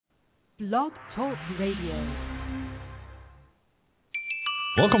Blog Talk Radio.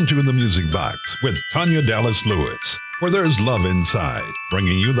 Welcome to The Music Box with Tanya Dallas-Lewis, where there's love inside,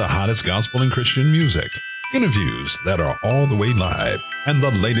 bringing you the hottest gospel and Christian music, interviews that are all the way live, and the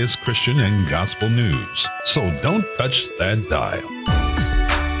latest Christian and gospel news. So don't touch that dial.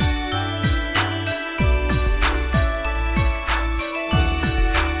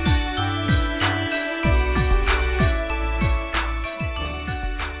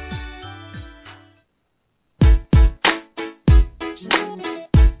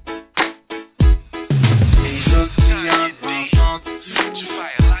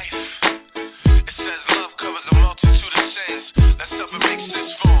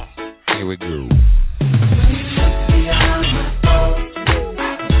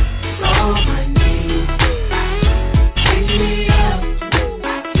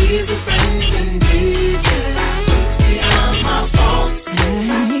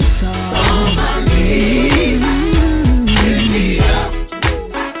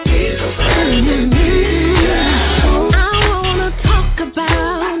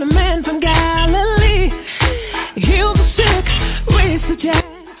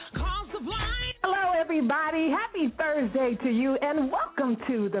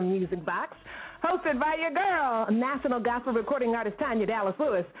 Gospel recording artist Tanya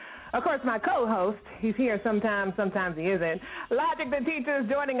Dallas-Lewis. Of course, my co-host, he's here sometimes he isn't. Logic the Teacher is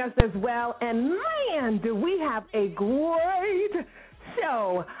joining us as well. And man, do we have a great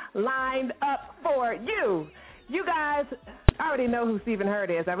show lined up for you. You guys already know who Stephen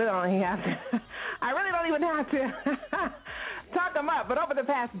Hurd is. I really don't even have to talk him up. But over the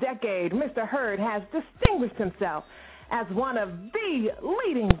past decade, Mr. Hurd has distinguished himself as one of the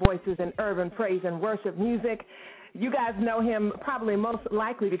leading voices in urban praise and worship music. You guys know him probably most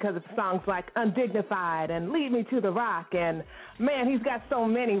likely because of songs like Undignified and Lead Me to the Rock. And, man, he's got so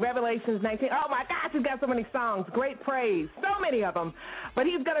many. Revelations 19. Oh, my gosh, he's got so many songs. Great praise. So many of them. But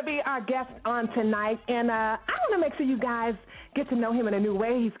he's going to be our guest on tonight. And I want to make sure you guys get to know him in a new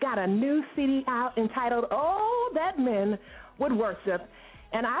way. He's got a new CD out entitled, Oh, That Men Would Worship.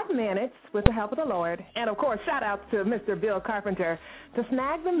 And I've managed, with the help of the Lord, and, of course, shout-out to Mr. Bill Carpenter, to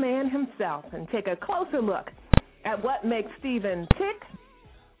snag the man himself and take a closer look at what makes Stephen tick,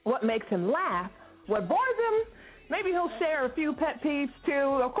 what makes him laugh, what bores him. Maybe he'll share a few pet peeves,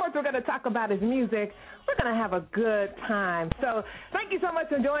 too. Of course, we're going to talk about his music. We're going to have a good time. So thank you so much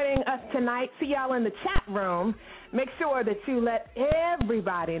for joining us tonight. See y'all in the chat room. Make sure that you let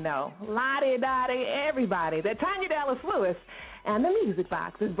everybody know, la-di-da-di, everybody, that Tanya Dallas-Lewis and The Music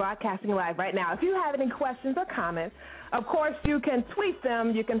Box is broadcasting live right now. If you have any questions or comments, of course, you can tweet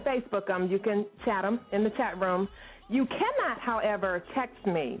them, you can Facebook them, you can chat them in the chat room. You cannot, however, text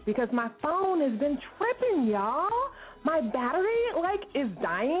me because my phone has been tripping, y'all. My battery, is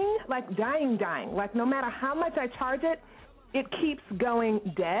dying, dying. Like, no matter how much I charge it, it keeps going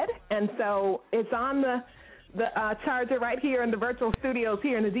dead. And so it's on the charger right here in the virtual studios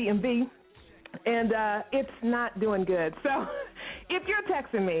here in the DMV. And it's not doing good. So if you're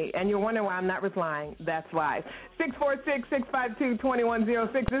texting me and you're wondering why I'm not replying, that's why.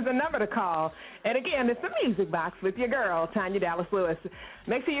 646-652-2106 is the number to call. And, again, it's The Music Box with your girl, Tanya Dallas-Lewis.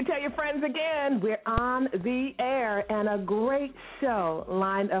 Make sure you tell your friends again. We're on the air and a great show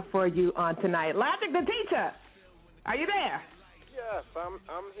lined up for you on tonight. Logic the Teacher, are you there? Yes, I'm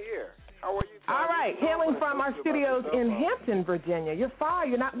here. How are you? All right, hailing from our studios in Hampton, Virginia. You're far.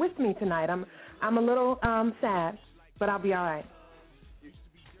 You're not with me tonight. I'm a little sad, but I'll be all right.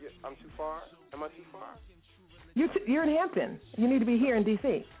 I'm too far? Am I too far? You're in Hampton. You need to be here in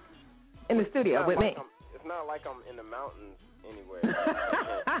D.C. in the studio with me. It's not like I'm in the mountains anywhere.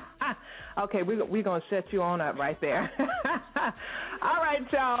 Okay, we're going to shut you on up right there. All right,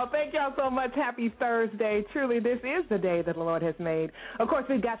 y'all. Thank y'all so much. Happy Thursday. Truly, this is the day that the Lord has made. Of course,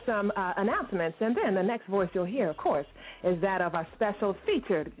 we've got some announcements, and then the next voice you'll hear, of course, is that of our special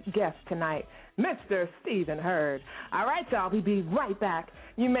featured guest tonight, Mr. Stephen Hurd. All right, y'all. We'll be right back.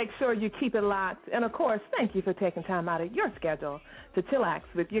 You make sure you keep it locked. And, of course, thank you for taking time out of your schedule to chillax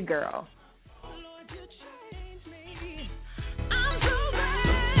with your girl.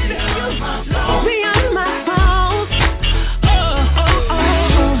 Beyond my fault.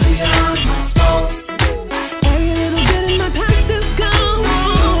 Beyond my fault. Every little bit in my past is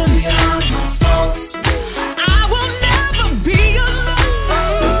gone. Beyond my fault. I will never be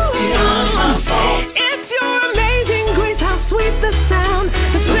alone. Beyond my fault. It's your amazing grace, how sweet the sound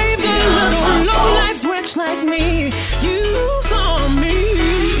to save a little low-life wretch like me. You saw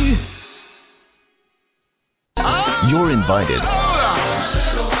me. You're invited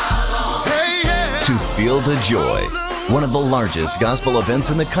to feel the joy One of the largest gospel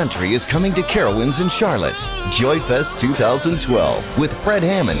events in the country is coming to Carowinds in Charlotte. Joy Fest 2012 with Fred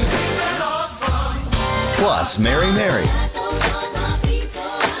Hammond. Plus Mary Mary.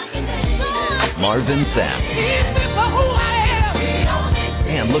 Marvin Sapp.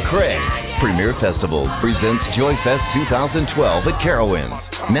 And Lecrae. Premier Festivals presents Joy Fest 2012 at Carowinds.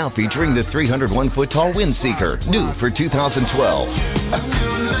 Now featuring the 301-foot-tall Windseeker, new for 2012.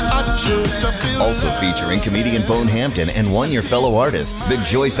 Also featuring comedian Bone Hampton and one your fellow artist. The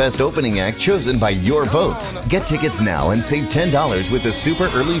Joy Fest opening act chosen by your vote. Get tickets now and save $10 with the Super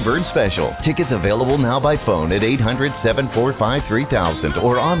Early Bird Special. Tickets available now by phone at 800-745-3000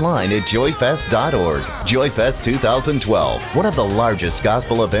 or online at joyfest.org. Joy Fest 2012, one of the largest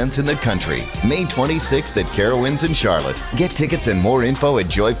gospel events in the country. May 26th at Carowinds in Charlotte. Get tickets and more info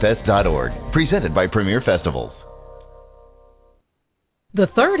at joyfest.org. Presented by Premier Festivals. The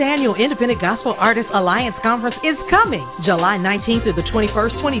third annual Independent Gospel Artists Alliance Conference is coming July 19th through the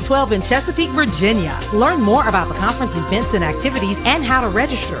 21st, 2012 in Chesapeake, Virginia. Learn more about the conference events and activities and how to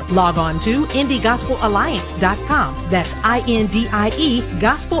register. Log on to indiegospelalliance.com. That's INDIE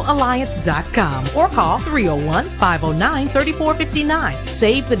gospelalliance.com or call 301-509-3459.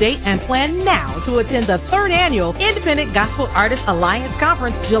 Save the date and plan now to attend the third annual Independent Gospel Artists Alliance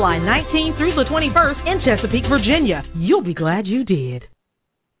Conference July 19th through the 21st in Chesapeake, Virginia. You'll be glad you did.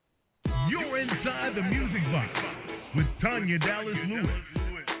 You're inside the Music Box with Tanya Dallas-Lewis.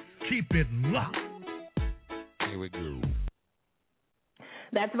 Keep it locked. Here we go.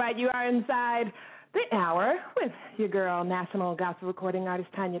 That's right. You are inside the hour with your girl, national gospel recording artist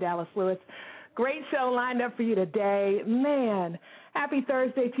Tanya Dallas-Lewis. Great show lined up for you today. Man, happy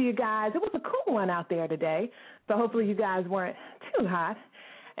Thursday to you guys. It was a cool one out there today, so hopefully you guys weren't too hot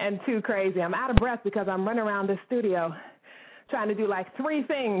and too crazy. I'm out of breath because I'm running around this studio trying to do like 3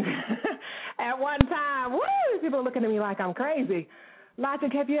 things at one time. Woo! People are looking at me like I'm crazy.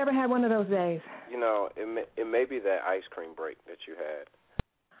 Logic, have you ever had one of those days? You know, it may be that ice cream break that you had.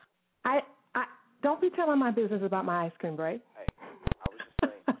 I don't be telling my business about my ice cream break. Hey, I was just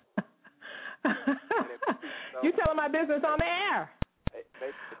saying. You telling my business on the air. Maybe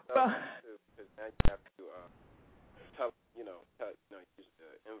because now you have to use the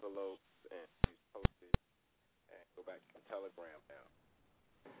envelopes and use Post-it and go back to the telegram now.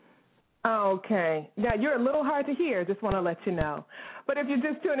 Okay. Now, you're a little hard to hear, just want to let you know. But if you're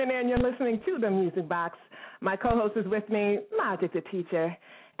just tuning in, you're listening to The Music Box. My co-host is with me, Logic the Teacher,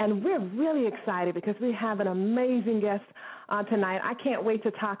 and we're really excited because we have an amazing guest on tonight. I can't wait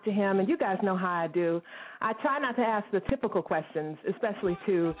to talk to him, and you guys know how I do. I try not to ask the typical questions, especially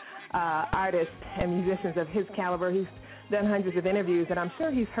to artists and musicians of his caliber. He's done hundreds of interviews, and I'm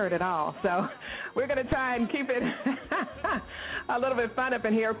sure he's heard it all. So we're going to try and keep it a little bit fun up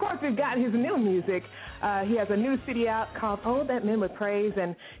in here. Of course, we've got his new music. He has a new CD out called Oh, That Men Would Praise,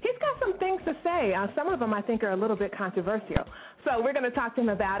 and he's got some things to say. Some of them I think are a little bit controversial. So we're going to talk to him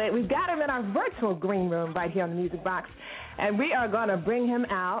about it. We've got him in our virtual green room right here on the Music Box, and we are going to bring him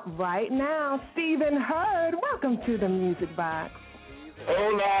out right now. Stephen Hurd, welcome to the Music Box.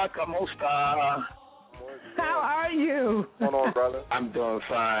 Hola, ¿cómo está? How are you? What's going on, brother? I'm doing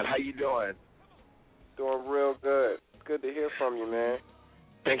fine. How you doing? Doing real good. Good to hear from you, man.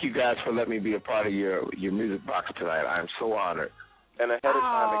 Thank you guys for letting me be a part of your Music Box tonight. I'm so honored. And ahead of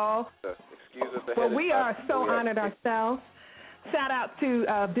time, excuse us ahead of time. Well, we are so honored ourselves. Shout out to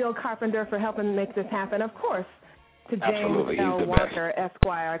Bill Carpenter for helping make this happen. Of course, to James L. Walker,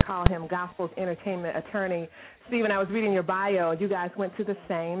 Esquire. I call him Gospel's entertainment attorney. Stephen, I was reading your bio. You guys went to the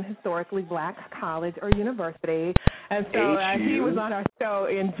same historically black college or university. And so he was on our show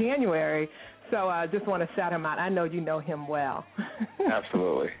in January. So I just want to shout him out. I know you know him well.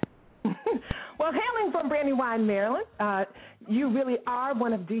 Absolutely. Well, hailing from Brandywine, Maryland, you really are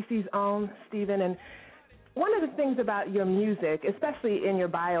one of D.C.'s own, Stephen. And one of the things about your music, especially in your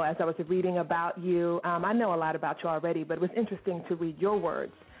bio as I was reading about you, I know a lot about you already, but it was interesting to read your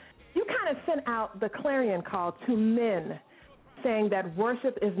words. You kind of sent out the clarion call to men saying that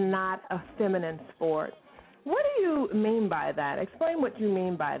worship is not a feminine sport. What do you mean by that? Explain what you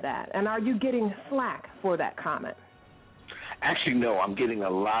mean by that. And are you getting slack for that comment? Actually, no. I'm getting a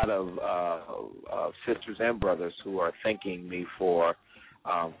lot of sisters and brothers who are thanking me for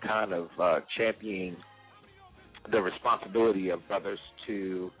kind of championing the responsibility of brothers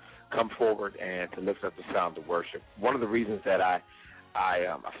to come forward and to lift up the sound of worship. One of the reasons that I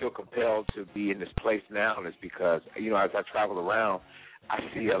feel compelled to be in this place now is because, as I travel around, I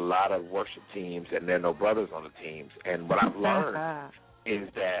see a lot of worship teams, and there are no brothers on the teams. And what I've learned is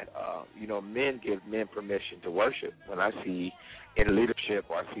that, men give men permission to worship. When I see in leadership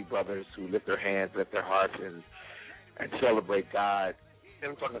or I see brothers who lift their hands, lift their hearts, and and celebrate God.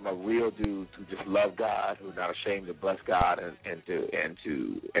 And I'm talking about real dudes who just love God, who are not ashamed to bless God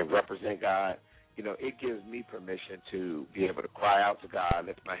and represent God. You know, it gives me permission to be able to cry out to God,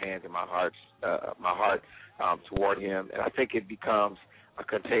 lift my hands and my heart toward Him, and I think it becomes a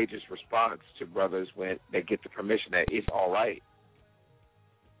contagious response to brothers when they get the permission that it's all right.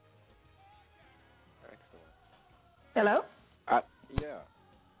 Hello? Yeah.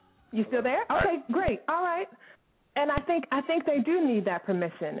 You still there? Okay, great. All right. And I think they do need that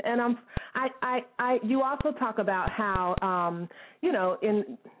permission. And you also talk about how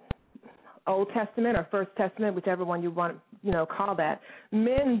in Old Testament or First Testament, whichever one you want, call that,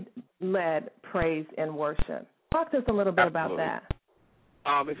 men led praise and worship. Talk to us a little bit about that.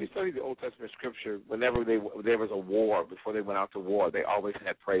 If you study the Old Testament scripture, whenever there was a war, before they went out to war, they always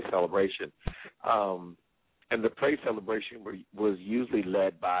had praise celebration. And the praise celebration was usually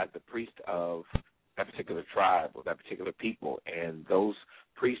led by the priest of that particular tribe or that particular people, and those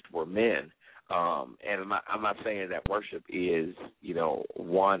priests were men. And I'm not saying that worship is,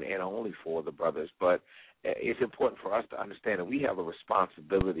 one and only for the brothers, but it's important for us to understand that we have a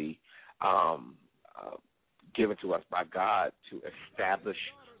responsibility given to us by God to establish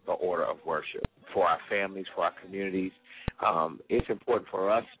the order of worship for our families, for our communities. It's important for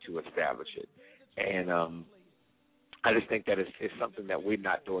us to establish it. And I just think that it's something that we're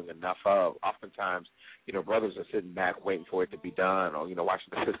not doing enough of. Oftentimes, brothers are sitting back waiting for it to be done, or,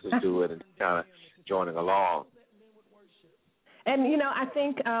 watching the sisters do it and kind of joining along. And, I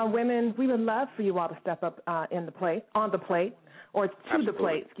think women, we would love for you all to step up on the plate, or to Absolutely. the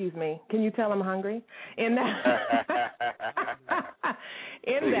plate, excuse me. Can you tell I'm hungry? In that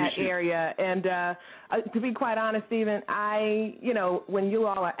area. And to be quite honest, Stephen, when you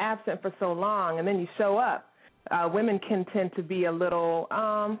all are absent for so long and then you show up, women can tend to be a little,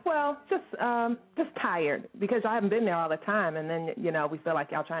 just tired because I haven't been there all the time, and then, we feel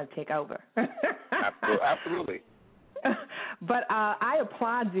like y'all trying to take over. Absolutely. But I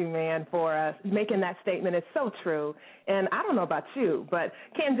applaud you, man, for making that statement. It's so true. And I don't know about you, but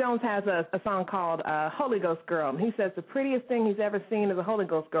Ken Jones has a song called Holy Ghost Girl. And he says the prettiest thing he's ever seen is a Holy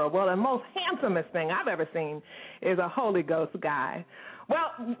Ghost girl. Well, the most handsomest thing I've ever seen is a Holy Ghost guy.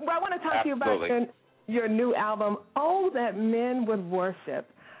 Well, I want to talk to you about your new album, Oh, That Men Would Worship.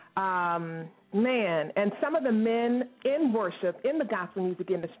 Man, and some of the men in worship in the gospel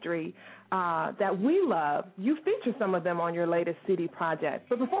music industry that we love, you feature some of them on your latest CD project.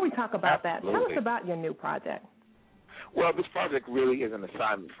 But before we talk about that, tell us about your new project. Well, this project really is an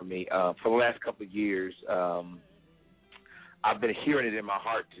assignment for me. For the last couple of years, I've been hearing it in my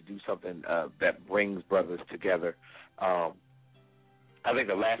heart to do something that brings brothers together. I think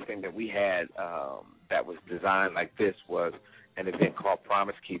the last thing that we had that was designed like this was an event called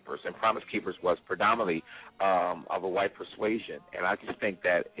Promise Keepers, and Promise Keepers was predominantly of a white persuasion. And I just think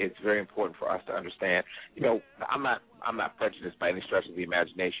that it's very important for us to understand. I'm not prejudiced by any stretch of the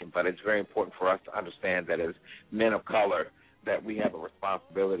imagination, but it's very important for us to understand that as men of color, that we have a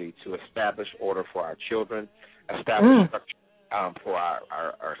responsibility to establish order for our children, establish structure for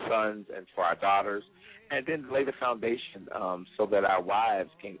our sons and for our daughters, and then lay the foundation so that our wives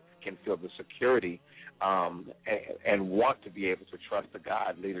can feel the security and want to be able to trust the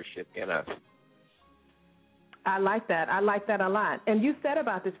God leadership in us. I like that. I like that a lot. And you said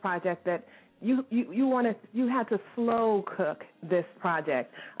about this project that you had to slow cook this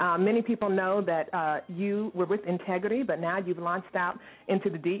project. Many people know that you were with Integrity, but now you've launched out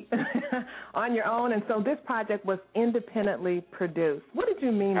into the deep on your own, and so this project was independently produced. What did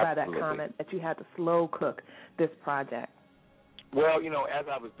you mean by that comment, that you had to slow cook this project? Well, as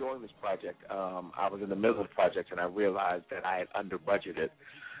I was doing this project, I was in the middle of the project, and I realized that I had under-budgeted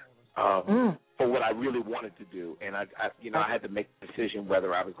for what I really wanted to do. And, I had to make the decision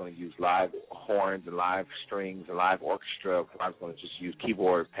whether I was going to use live horns and live strings and live orchestra, or I was going to just use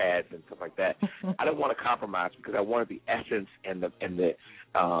keyboard pads and stuff like that. I didn't want to compromise because I wanted the essence and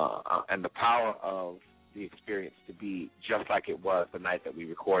the power of the experience to be just like it was the night that we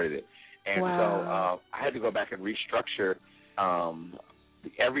recorded it. And so I had to go back and restructure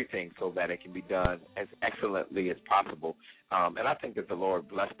everything so that it can be done as excellently as possible. And I think that the Lord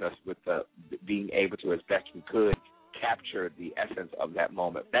blessed us with being able to, as best we could, capture the essence of that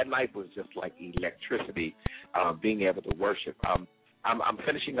moment. That night was just like electricity, being able to worship. I'm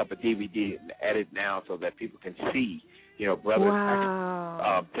finishing up a DVD edit now so that people can see, brothers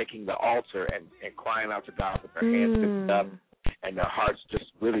actually, taking the altar and crying out to God with their hands lifted up and their hearts just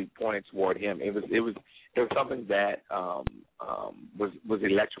really pointing toward Him. It was something that was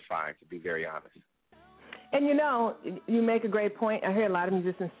electrifying, to be very honest. And, you make a great point. I hear a lot of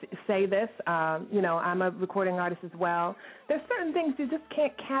musicians say this. I'm a recording artist as well. There's certain things you just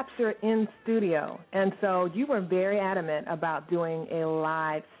can't capture in studio. And so you were very adamant about doing a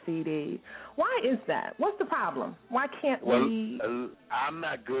live CD. Why is that? What's the problem? Why can't we? I'm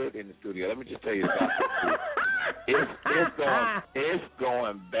not good in the studio. Let me just tell you that. It's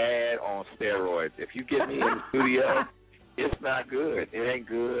going bad on steroids. If you get me in the studio, it's not good. It ain't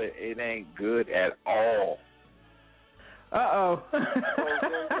good. It ain't good at all. Uh-oh.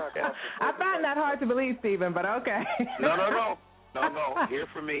 I find that hard to believe, Stephen, but okay. No. Hear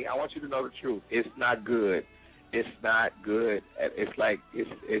from me. I want you to know the truth. It's not good. It's not good. It's like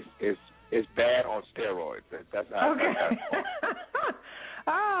it's bad on steroids. That's how. Okay.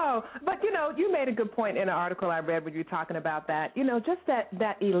 Oh, but, you made a good point in an article I read when you were talking about that. Just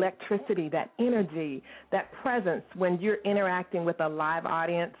that electricity, that energy, that presence when you're interacting with a live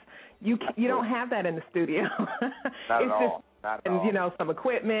audience, you don't have that in the studio. Not at all. And, some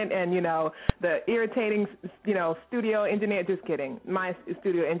equipment and, the irritating, studio engineer. Just kidding. My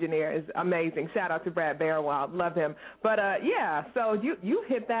studio engineer is amazing. Shout out to Brad Bearwild. Love him. But, so you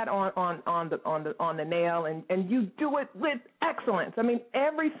hit that on the nail, and you do it with excellence. I mean,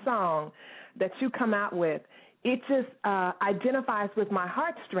 every song that you come out with, it just identifies with my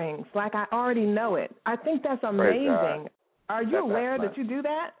heartstrings like I already know it. I think that's amazing. Are you aware that you do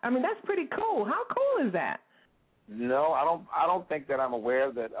that? I mean, that's pretty cool. How cool is that? No, I don't think that I'm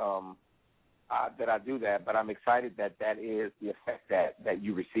aware that that I do that, but I'm excited that is the effect that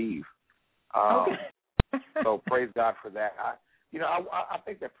you receive. Okay. So praise God for that. I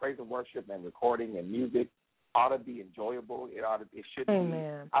think that praise and worship and recording and music ought to be enjoyable. It should be.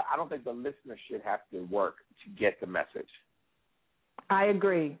 Amen. I don't think the listener should have to work to get the message. I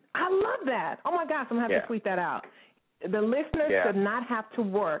agree. I love that. Oh my gosh, I'm gonna have to tweet that out. The listeners should not have to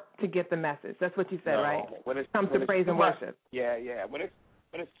work to get the message. That's what you said, right? When it comes to praise and worship. Yeah. When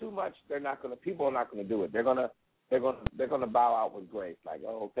it's too much, people are not gonna do it. They're gonna bow out with grace, like,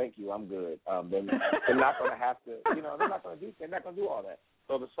 oh, thank you, I'm good. They're not gonna have to, they're not gonna do all that.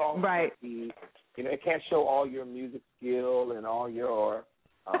 So the song can't be, it can't show all your music skill and all your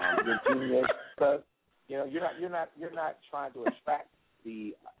genius, because you're not trying to attract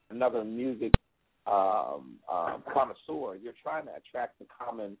another music connoisseur. You're trying to attract the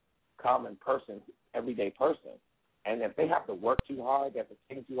common person, everyday person. And if they have to work too hard, they have to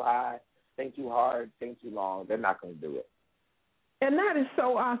sing too high, sing too hard, sing too long, they're not going to do it. And that is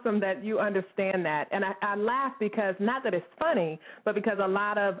so awesome that you understand that. And I laugh because, not that it's funny, but because a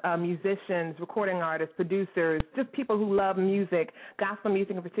lot of musicians, recording artists, producers, just people who love music, gospel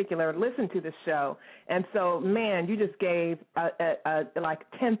music in particular, listen to this show. And so, man, you just gave like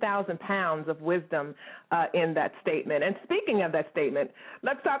 10,000 pounds of wisdom in that statement. And speaking of that statement,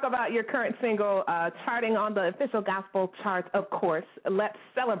 let's talk about your current single charting on the official gospel charts, of course, Let's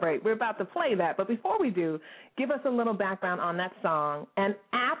Celebrate. We're about to play that. But before we do, give us a little background on that song. And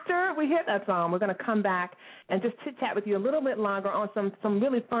after we hit that song, we're going to come back and just chit-chat with you a little bit longer on some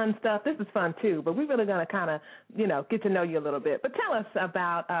really fun stuff. This is fun, too, but we're really going to kind of, get to know you a little bit. But tell us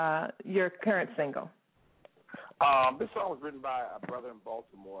about your current single. This song was written by a brother in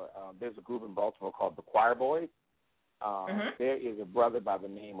Baltimore. There's a group in Baltimore called the Choir Boys. There is a brother by the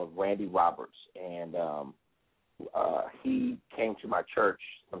name of Randy Roberts, and he came to my church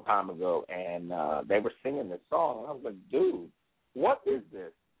some time ago, and they were singing this song. And I was like, dude, what is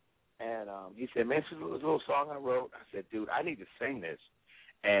this? And he said, man, this is a little song I wrote. I said, dude, I need to sing this.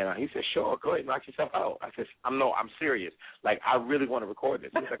 And he said, sure, go ahead, knock yourself out. I said, I'm serious. Like, I really want to record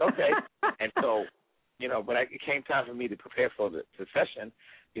this. He was like, okay. And so, but it came time for me to prepare for the session.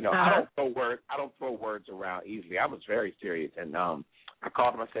 I don't throw words around easily. I was very serious. And I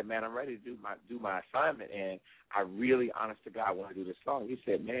called him. I said, man, I'm ready to do my assignment, and I really, honest to God, want to do this song. He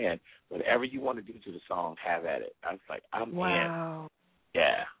said, man, whatever you want to do to the song, have at it. I was like, I'm in.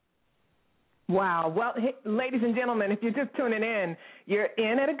 Yeah. Wow. Well, hey, ladies and gentlemen, if you're just tuning in, you're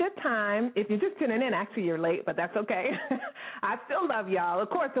in at a good time. If you're just tuning in, actually you're late, but that's okay. I still love y'all. Of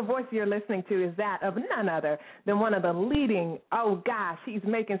course, the voice you're listening to is that of none other than one of the leading, he's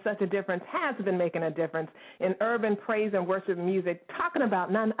making such a difference, has been making a difference in urban praise and worship music, talking about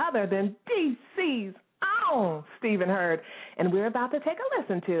none other than DC's own Stephen Hurd. And we're about to take a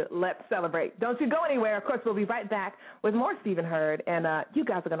listen to Let's Celebrate. Don't you go anywhere. Of course, we'll be right back with more Stephen Hurd. And you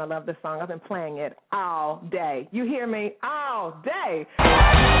guys are going to love this song. I've been playing it all day. You hear me? All day. Come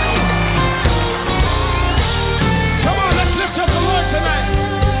on, let's lift up the Lord tonight.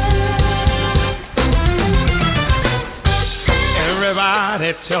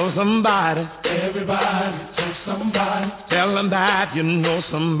 Everybody tell somebody. Everybody tell somebody. Tell them that you know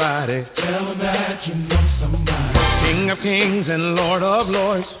somebody. Tell them that you know somebody. King of kings and Lord of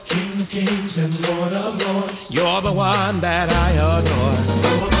lords. King of kings and Lord of lords. You're the one that I adore.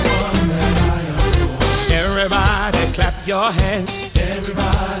 You're the one that I adore. Everybody clap your hands.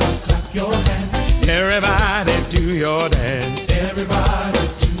 Everybody clap your hands. Everybody do your dance. Everybody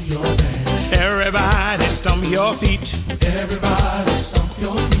do your dance. Everybody stomp your feet. Everybody stomp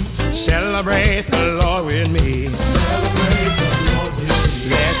your feet. Celebrate the Lord with me. Celebrate the Lord with me.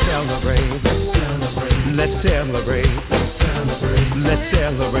 Let's celebrate. Let's celebrate. Let's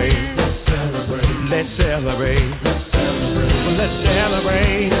celebrate. Let's celebrate. Let's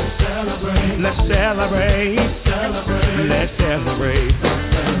celebrate. Let's celebrate. Let's celebrate.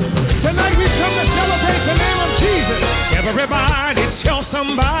 Tonight we come to celebrate the name of Jesus. Everybody tell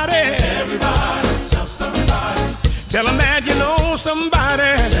somebody. Everybody tell somebody. Tell them that you know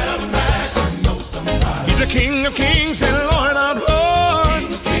somebody. Tell them that you know somebody. He's the King of kings and Lord of lords.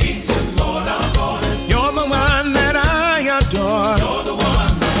 King of kings and Lord of lords. You're the one that I adore. You're the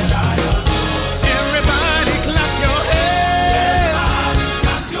one that I adore. Everybody clap your hands. Everybody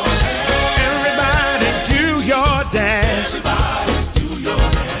clap your hands. Everybody do your dance. Everybody do your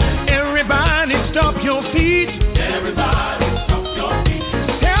dance. Everybody stomp your feet. Everybody stomp your feet.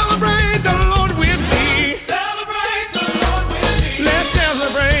 Celebrate the Lord with me. Celebrate the Lord with me. Let's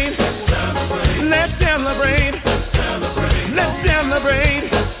celebrate. Let's celebrate. Let's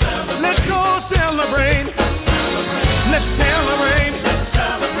celebrate. Let's go celebrate. Let's celebrate.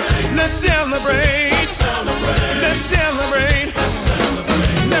 Let's celebrate. Let's celebrate.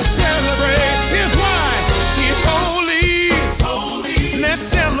 Let's celebrate. Here's why. He's holy. Let's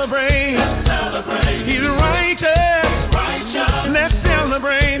celebrate. He's righteous. Let's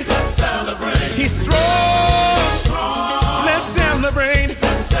celebrate. He's strong. Let's celebrate.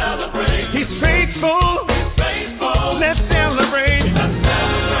 He's faithful. Let's celebrate.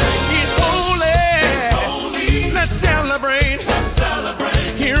 He's holy. Let's celebrate.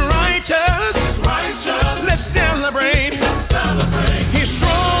 He's righteous. Let's celebrate. He's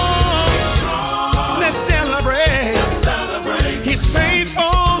strong. Let's celebrate. He's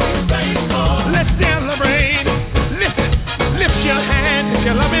faithful. Let's celebrate. Listen, lift your hands if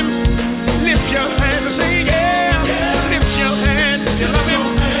you love him. Lift your hands and say yeah. Lift your hands if you love him.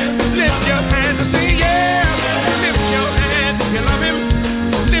 Lift your hands and say yeah. Lift your hands if you love him.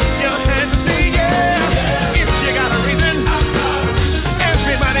 Lift your hands and say yeah. If you got a reason,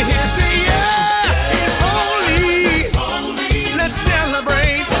 everybody here say yeah. He's holy. Let's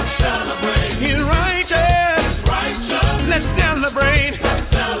celebrate. He's righteous. Let's celebrate.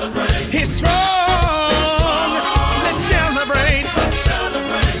 He's strong. Let's celebrate.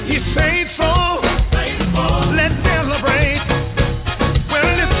 He's faithful. Let's celebrate. Well,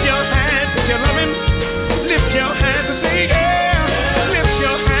 lift your hands if you love him. Lift your hands and say yeah. Lift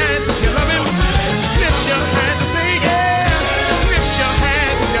your hands if you love him. Lift your hands and say yeah. Lift your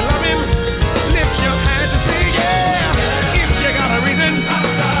hands if you love him. Lift your hands and say yeah. If you got a reason,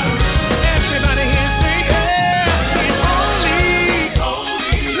 everybody here say yeah. He's holy.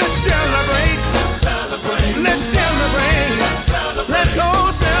 Let's celebrate. Let's celebrate. Let's go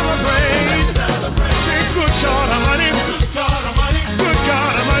celebrate. Say good God Almighty. Good God Almighty.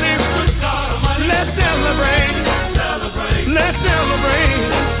 Let's celebrate. Let's celebrate.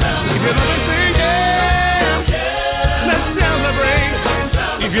 If you love him, say yeah. Let's celebrate.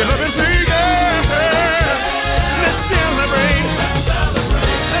 If you love him, say yeah. Let's celebrate.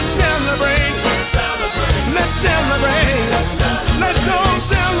 Let's celebrate. Let's celebrate. Let's go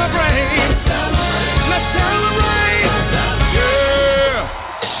celebrate. Let's celebrate. Yeah.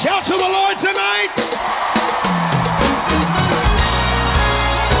 Shout to the Lord tonight.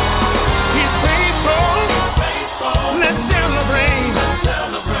 He's faithful. Let's celebrate.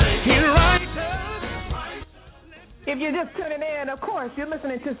 He's righteous. If you're just tuning in, of course, you're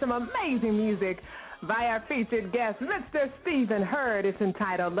listening to some amazing music by our featured guest, Mr. Stephen Hurd. It's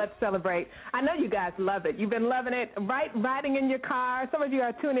entitled Let's Celebrate. I know you guys love it. You've been loving it riding in your car. Some of you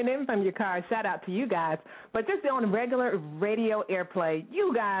are tuning in from your car. Shout out to you guys. But just on regular radio airplay,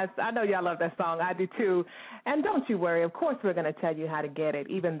 you guys, I know y'all love that song. I do too. And don't you worry. Of course, we're going to tell you how to get it,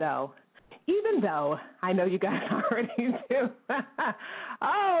 even though I know you guys already do.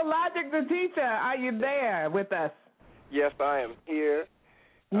 Oh, Logic the Teacher, are you there with us? Yes, I am here.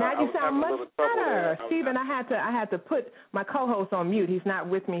 Now you sound much better, Stephen. I had to put my co-host on mute. He's not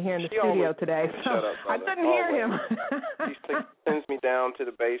with me here in the studio today, so I couldn't hear him. She sends me down to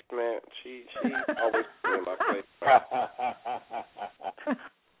the basement. She always puts me in my face.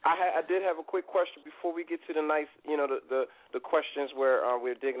 I did have a quick question before we get to the nice, the questions where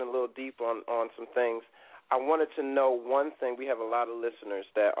we're digging a little deep on some things. I wanted to know one thing. We have a lot of listeners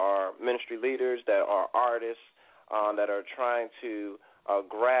that are ministry leaders, that are artists, that are trying to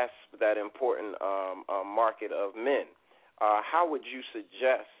grasp that important market of men. How would you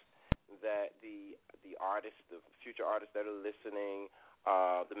suggest that the artists, the future artists that are listening,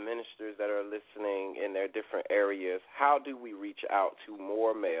 the ministers that are listening in their different areas, how do we reach out to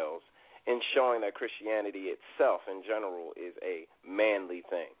more males in showing that Christianity itself in general is a manly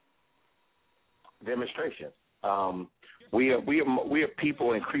thing? Demonstration. We are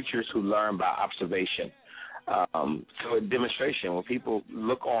people and creatures who learn by observation. So a demonstration, when people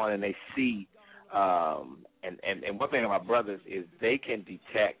look on and they see, and one thing about brothers is they can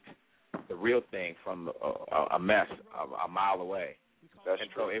detect the real thing from a mess a mile away. So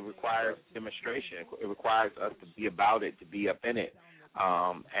it requires demonstration. It requires us to be about it, to be up in it,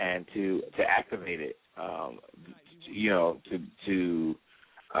 and to activate it. To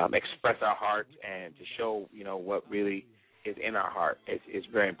express our heart and to show what really is in our heart. It's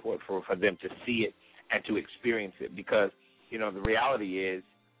very important for them to see it and to experience it, because the reality is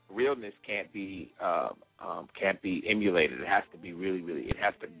realness can't be emulated. It has to be really, it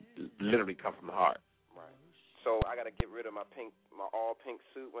has to literally come from the heart. Right. So I got to get rid of my all pink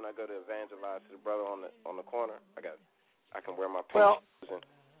suit when I go to evangelize to the brother on the corner. I can wear my pink shoes and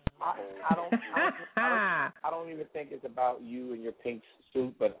I don't even think it's about you and your pink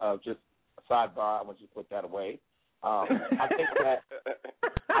suit, but just a sidebar, I want you to put that away. I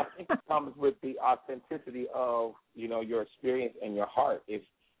think it comes with the authenticity of your experience and your heart. If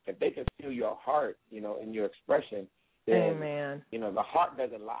they can feel your heart, in your expression, then Amen. The heart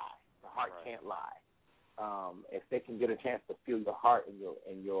doesn't lie. The heart can't lie. If they can get a chance to feel your heart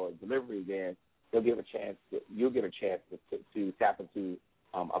in your delivery, then you'll get a chance to tap into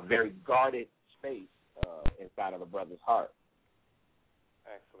a very guarded space inside of a brother's heart.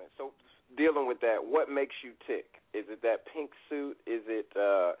 Excellent. So dealing with that, what makes you tick? Is it that pink suit? Is it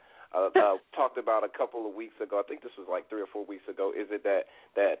talked about a couple of weeks ago? I think this was like 3 or 4 weeks ago. Is it that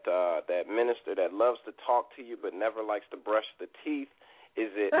minister that loves to talk to you but never likes to brush the teeth?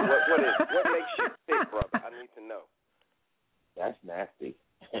 Is it what makes you tick, brother? I need to know. That's nasty.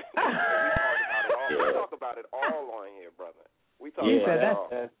 We talk about it all on here, brother. We talk about it all.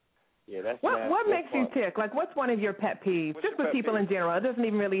 What makes you tick? Like, what's one of your pet peeves? Just with people in general. It doesn't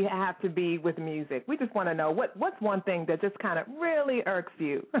even really have to be with music. We just want to know what's one thing that just kind of really irks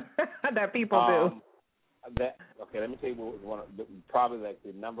you that people do. Let me tell you probably like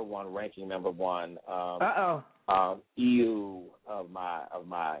the number one ranking. Ew of my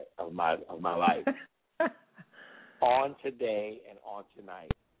life. On today and on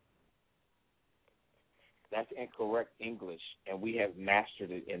tonight. That's incorrect English, and we have mastered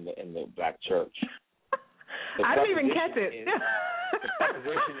it in the black church. I didn't even catch it. The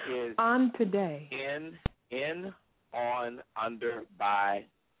preposition is on today. In, on, under, by,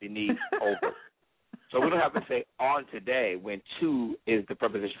 beneath, over. So we don't have to say on today when to is the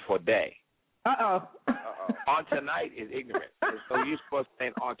preposition for day. Uh-oh. On tonight is ignorant. It's no use for us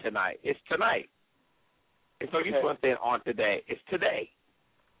saying on tonight. It's tonight. It's no use for us saying on today. It's today.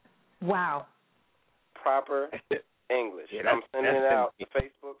 Wow. Proper English. I'm sending it out to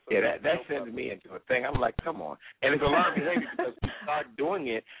Facebook. That sends me into a thing. I'm like, come on. And it's a lot of behavior because we start doing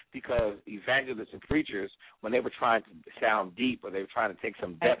it because evangelists and preachers, when they were trying to sound deep or they were trying to take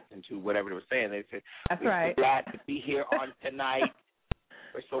some depth into whatever they were saying, they said, we're so glad to be here on tonight.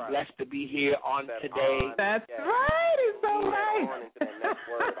 We're so blessed to be here on today. That's right. It's so right.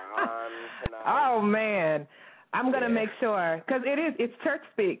 Oh, man. I'm going to make sure, because it's church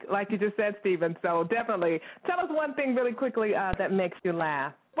speak, like you just said, Stephen, so definitely. Tell us one thing really quickly that makes you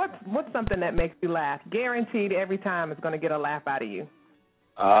laugh. What's something that makes you laugh? Guaranteed every time it's going to get a laugh out of you.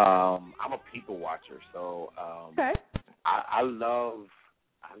 I'm a people watcher, so okay. I love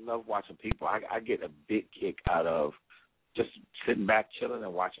watching people. I get a big kick out of just sitting back, chilling,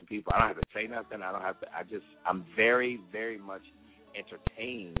 and watching people. I don't have to say nothing. I'm very, very much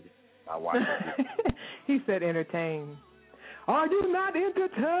entertained by watching people. He said entertained. Are you not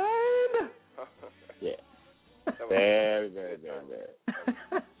entertained? Yeah. Very, very, very, very.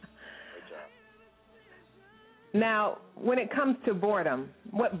 Good job. Now, when it comes to boredom,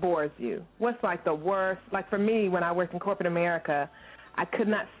 what bores you? What's like the worst? Like for me, when I worked in corporate America, I could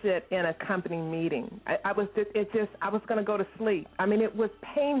not sit in a company meeting. I was going to go to sleep. I mean, it was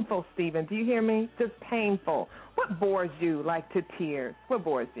painful, Stephen. Do you hear me? Just painful. What bores you, like to tears? What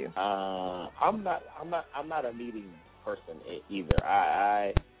bores you? I'm not a meeting person either.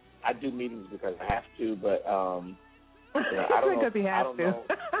 I do meetings because I have to, but I don't know. Because he has to. Know.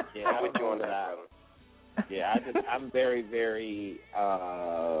 Yeah, I don't know that. I'm very, very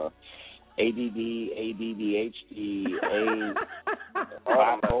ADD, ADDHD,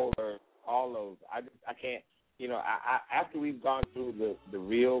 bipolar, all those. I can't. You know, I after we've gone through the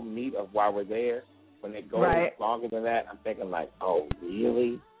real meat of why we're there, when it goes longer than that, I'm thinking like, oh,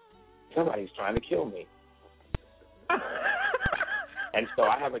 really? Somebody's trying to kill me. And so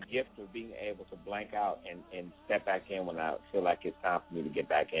I have a gift of being able to blank out and step back in when I feel like it's time for me to get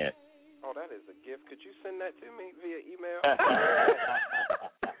back in. Oh, that is a gift. Could you send that to me via email?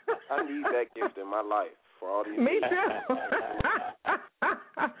 I need that gift in my life for all these Me too.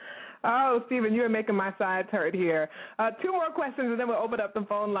 Oh, Stephen, you are making my sides hurt here. 2 more questions, and then we'll open up the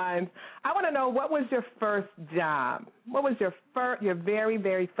phone lines. I want to know, what was your first job? What was your very,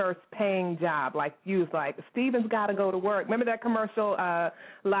 very first paying job? Like, you was like, Stephen's got to go to work. Remember that commercial,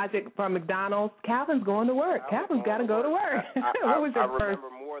 Logic from McDonald's? Calvin's going to work. Calvin's got to go to work. What was your first? I remember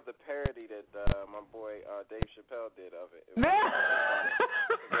more the parody that my boy Dave Chappelle did of it.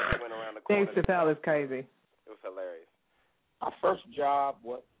 Went around the corner. Dave Chappelle is crazy. It was hilarious. My first job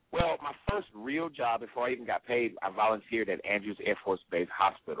was, well, my first real job before I even got paid, I volunteered at Andrews Air Force Base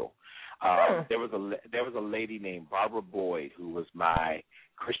Hospital. There was a lady named Barbara Boyd who was my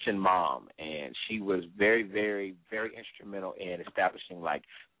Christian mom, and she was very, very, very instrumental in establishing like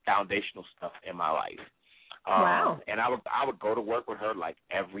foundational stuff in my life. Wow. And I would go to work with her like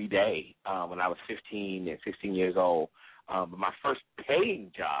every day when I was 15 and 16 years old. But my first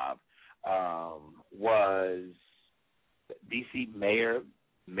paying job was D.C. Mayor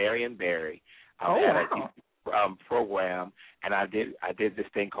Marion Barry. At a program, and I did this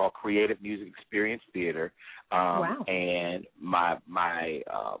thing called Creative Music Experience Theater. And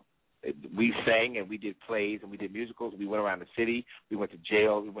we sang and we did plays and we did musicals. We went around the city. We went to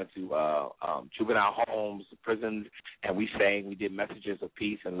jails. We went to juvenile homes, prisons, and we sang. We did messages of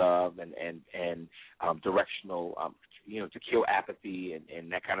peace and love and directional, to kill apathy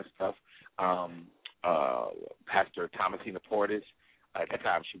and that kind of stuff. Pastor Thomasina Portis. At that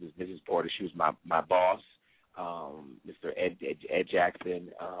time, she was Mrs. Porter. She was my boss, Mr. Ed Jackson.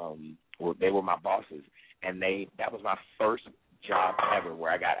 They were my bosses, and that was my first job ever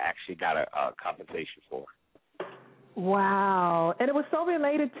where I actually got a compensation for. Wow. And it was so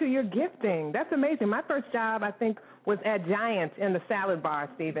related to your gifting. That's amazing. My first job, I think, was at Giants in the salad bar,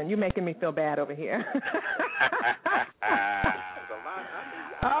 Stephen. You're making me feel bad over here.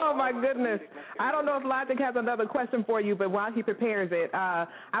 Oh, my goodness. I don't know if Logic has another question for you, but while he prepares it,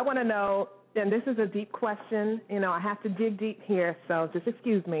 I want to know, and this is a deep question. I have to dig deep here, so just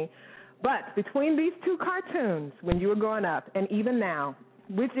excuse me. But between these 2 cartoons, when you were growing up and even now,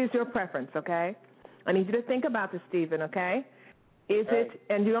 which is your preference, okay? I need you to think about this, Stephen, okay? Is it,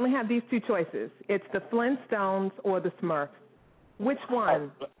 and you only have these 2 choices, it's the Flintstones or the Smurfs. Which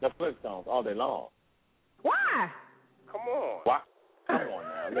one? The Flintstones all day long. Why? Come on. Why? Come on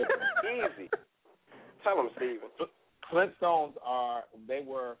now, listen. Easy. Tell them, Stephen. Flintstones they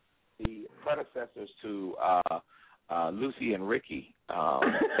were the predecessors to Lucy and Ricky.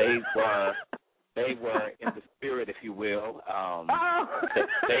 They were in the spirit, if you will.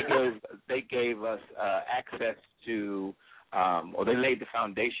 They gave us access to, or they laid the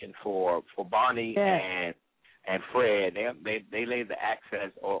foundation for Barney and Fred. They laid the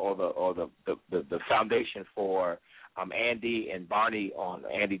access or the foundation for Andy and Barney on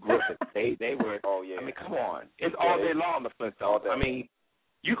Andy Griffith. They were. Oh yeah. I mean, come on. It's all day long, the Flintstones. I mean,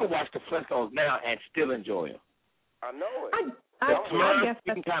 you can watch the Flintstones now and still enjoy them. I know it. I guess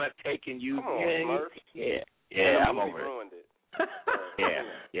you can kind of take and use. Yeah, I'm over ruined it.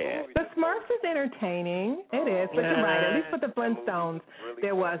 Yeah. The Smurfs is entertaining. It is, but you're right. At least with the Flintstones,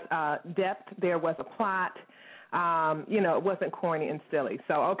 there was depth. There was a plot. It wasn't corny and silly.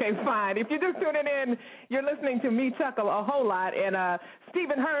 So, okay, fine. If you're just tuning in, you're listening to me chuckle a whole lot. And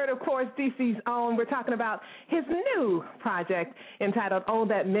Stephen Hurd, of course, DC's own. We're talking about his new project entitled Oh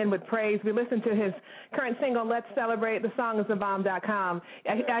That Men Would Praise. We listened to his current single, Let's Celebrate. The song is thebomb.com.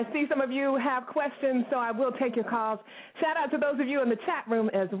 I see some of you have questions, so I will take your calls. Shout out to those of you in the chat room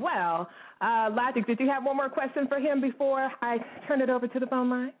as well. Logic, did you have one more question for him before I turn it over to the phone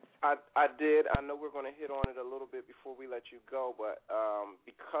line? I did. I know we're going to hit on it a little bit before we let you go, but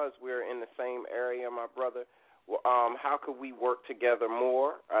because we're in the same area, my brother, how could we work together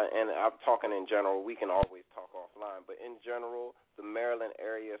more? And I'm talking in general. We can always talk offline, but in general, the Maryland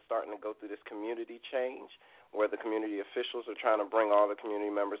area is starting to go through this community change where the community officials are trying to bring all the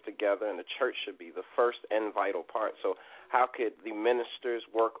community members together, and the church should be the first and vital part. So how could the ministers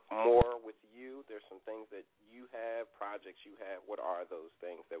work more with you? There's some things that you have, projects you have. What are those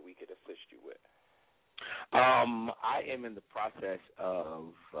things that we could assist you with? I am in the process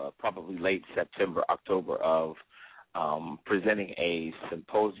of probably late September, October of presenting a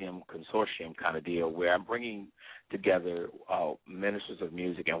symposium consortium kind of deal where I'm bringing together ministers of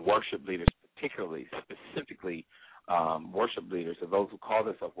music and worship leaders, specifically worship leaders, or those who call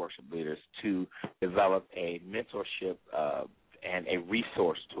themselves worship leaders, to develop a mentorship and a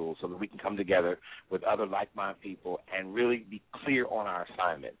resource tool so that we can come together with other like-minded people and really be clear on our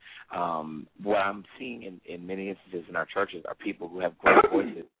assignment. What I'm seeing in many instances in our churches are people who have great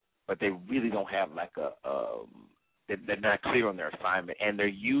voices, but they really don't have like they're not clear on their assignment, and they're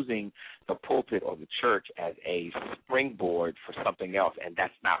using the pulpit or the church as a springboard for something else, and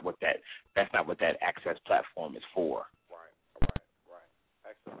that's not what that access platform is for. Right.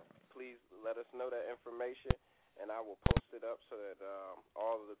 Excellent. Please let us know that information, and I will post it up so that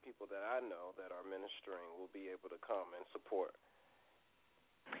all of the people that I know that are ministering will be able to come and support.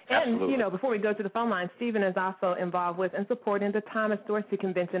 And, Absolutely. before we go to the phone line, Stephen is also involved with and supporting the Thomas Dorsey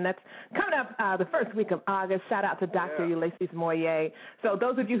Convention. That's coming up the first week of August. Shout out to Dr. Ulysses Moyer. So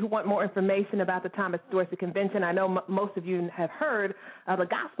those of you who want more information about the Thomas Dorsey Convention, I know most of you have heard of the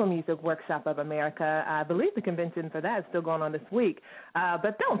Gospel Music Workshop of America. I believe the convention for that is still going on this week.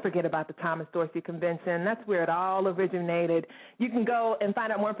 But don't forget about the Thomas Dorsey Convention. That's where it all originated. You can go and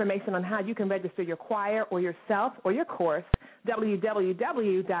find out more information on how you can register your choir or yourself or your course,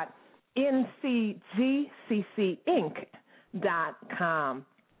 www.ncgccinc.com.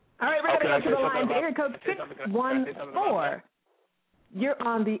 All right, we're going to go to the line. Area code 614. You're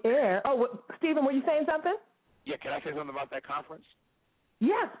on the air. Oh, Stephen, were you saying something? Yeah, can I say something about that conference?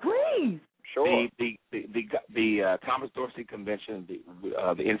 Yes, please. Sure. The Thomas Dorsey Convention, the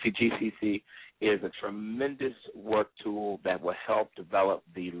NCGCC, is a tremendous work tool that will help develop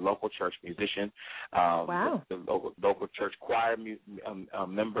the local church musician, the local church choir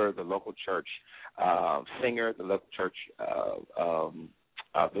member, the local church singer, the local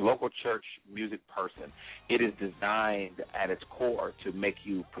church music person. It is designed at its core to make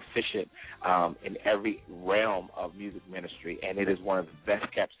you proficient in every realm of music ministry, and it is one of the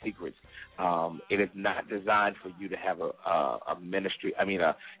best-kept secrets. It is not designed for you to have a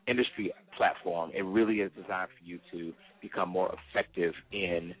industry platform. It really is designed for you to become more effective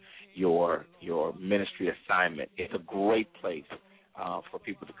in your ministry assignment. It's a great place for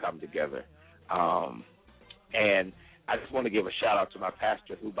people to come together. And I just want to give a shout-out to my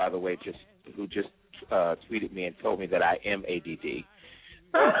pastor, who, by the way, just tweeted me and told me that I am ADD. He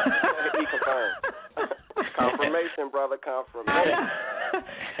confirmed. Confirmation, brother, confirmation.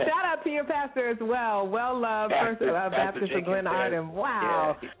 Shout out to your pastor as well. Well-loved Baptist of Glen Arden.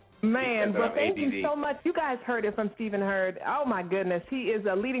 Wow. Yeah. Man, well, thank you so much. You guys heard it from Stephen Hurd. Oh, my goodness. He is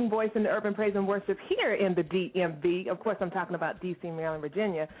a leading voice in the urban praise and worship here in the DMV. Of course, I'm talking about D.C., Maryland,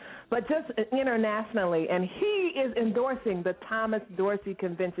 Virginia, but just internationally. And he is endorsing the Thomas Dorsey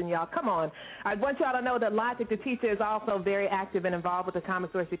Convention, y'all. Come on. I want y'all to know that Logic, the teacher, is also very active and involved with the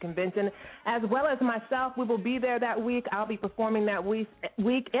Thomas Dorsey Convention, as well as myself. We will be there that week. I'll be performing that week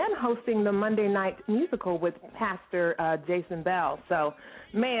and hosting the Monday night musical with Pastor Jason Bell. So,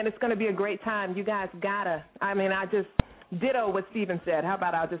 man, it's going to be a great time. You guys I just ditto what Stephen said. How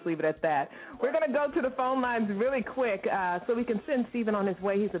about I'll just leave it at that? We're going to go to the phone lines really quick so we can send Stephen on his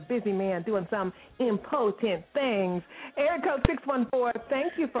way. He's a busy man doing some impotent things. Area code 614,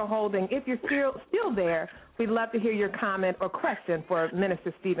 thank you for holding. If you're still there, we'd love to hear your comment or question for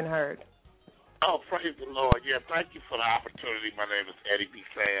Minister Stephen Hurd. Oh, praise the Lord. Yeah, thank you for the opportunity. My name is Eddie B.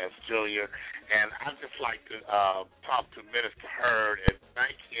 Sands, Jr., and I'd just like to talk to Minister Hurd and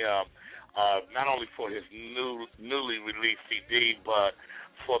thank him not only for his newly released CD, but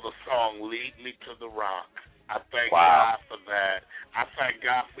for the song Lead Me to the Rock. I thank God for that. I thank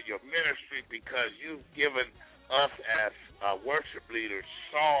God for your ministry because you've given us as worship leaders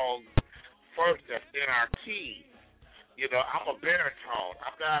songs first that's in our key. You know, I'm a baritone.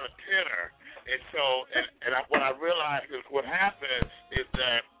 I'm not a tenor. And so, what I realized is what happens is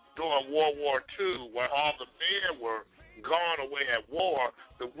that during World War II, when all the men were gone away at war,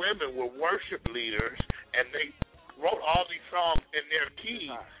 the women were worship leaders, and they wrote all these songs in their key,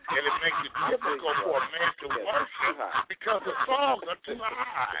 and it makes it difficult for a man to worship because the songs are too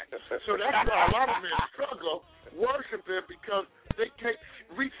high. So that's why a lot of men struggle worshiping because they can't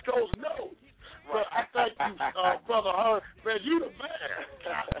reach those notes. But I thank you, Brother Hurd. Man, you the man.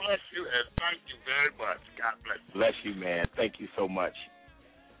 God bless you, and thank you very much. God bless you. Bless you, man. Thank you so much.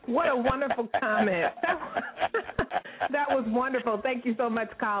 What a wonderful comment. That was wonderful. Thank you so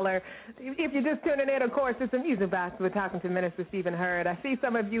much, caller. If you're just tuning in, of course, it's the Music Box. We're talking to Minister Stephen Hurd. I see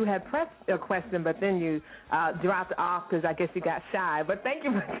some of you had pressed a question, but then you dropped off because I guess you got shy. But thank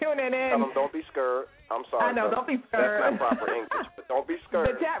you for tuning in. Tell them don't be scared. I'm sorry. I know, don't be scared. That's not proper English, but don't be scared.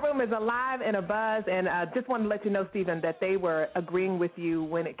 The chat room is alive and abuzz, and just wanted to let you know, Stephen, that they were agreeing with you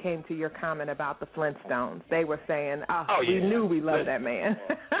when it came to your comment about the Flintstones. They were saying, we knew we loved that man.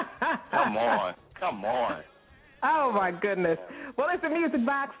 Come on. Oh, my goodness. Well, it's the Music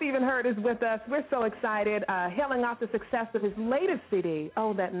Box. Stephen Hurd is with us. We're so excited. Hailing off the success of his latest CD,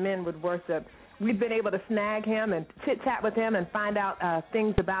 Oh, That Men Would Worship. We've been able to snag him and chit-chat with him and find out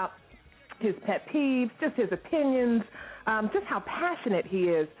things about his pet peeves, just his opinions, just how passionate he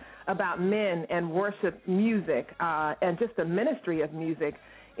is about men and worship music and just the ministry of music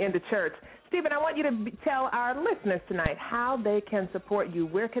in the church. Stephen, I want you to tell our listeners tonight how they can support you.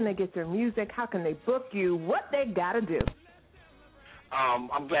 Where can they get your music? How can they book you? What they got to do?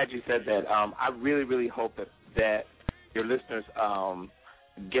 I'm glad you said that. I really, really hope that your listeners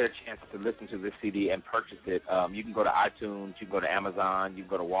get a chance to listen to this CD and purchase it. You can go to iTunes, you can go to Amazon, you can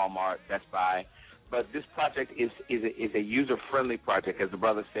go to Walmart, Best Buy. But this project is a user-friendly project, as the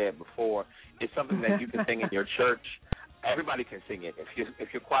brother said before. It's something that you can sing in your church. Everybody can sing it.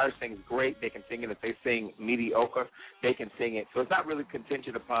 If your choir sings great, they can sing it. If they sing mediocre, they can sing it. So it's not really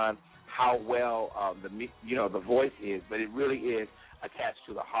contingent upon how well the voice is, but it really is attached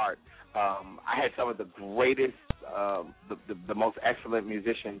to the heart. I had some of the greatest, the most excellent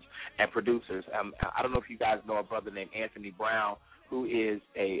musicians and producers. I don't know if you guys know a brother named Anthony Brown, who is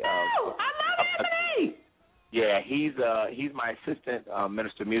I love Anthony. Yeah, he's my assistant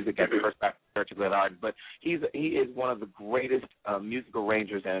minister of music at the First Baptist Church of Glen Arden, but he is one of the greatest music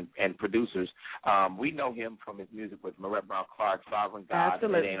arrangers and producers. We know him from his music with Marette Brown Clark, Sovereign God,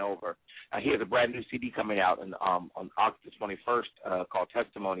 Absolutely. It Ain't Over. He has a brand new CD coming out on August the 21st called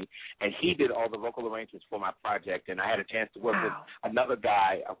Testimony, and he did all the vocal arrangements for my project, and I had a chance to work with another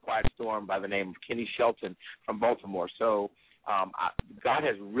guy, a Quiet Storm by the name of Kenny Shelton from Baltimore. So God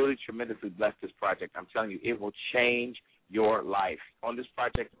has really tremendously blessed this project. I'm telling you, it will change your life. On this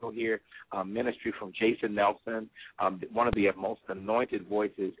project, you'll hear ministry from Jason Nelson, one of the most anointed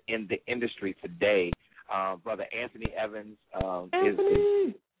voices in the industry today. Brother Anthony Evans is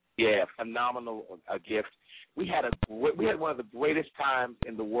phenomenal gift. We had one of the greatest times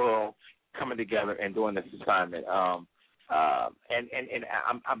in the world coming together and doing this assignment.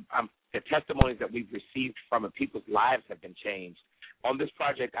 The testimonies that we've received from it, people's lives have been changed. On this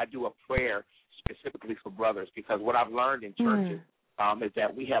project, I do a prayer specifically for brothers, because what I've learned in churches is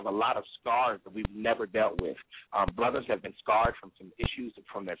that we have a lot of scars that we've never dealt with. Brothers have been scarred from some issues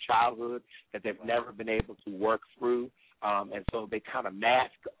from their childhood that they've never been able to work through, and so they kind of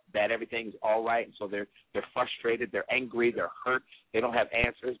mask that everything's all right, and so they're frustrated, they're angry, they're hurt, they don't have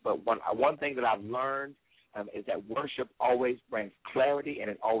answers. But one thing that I've learned is that worship always brings clarity and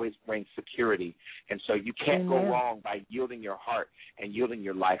it always brings security. And so you can't go wrong by yielding your heart and yielding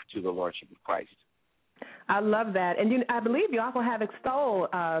your life to the Lordship of Christ. I love that. And I believe you also have Extol.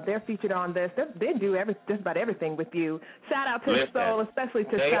 They're featured on this. They do just about everything with you. Shout out to Extol, especially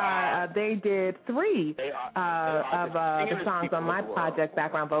to Shai. They did three of the songs on my project,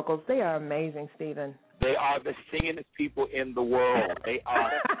 background vocals. They are amazing, Stephen. They are the singingest people in the world. They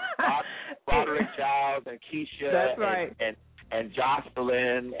are Roderick Giles and Keisha. That's right. And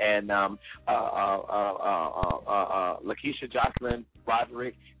Jocelyn and Lakeisha, Jocelyn,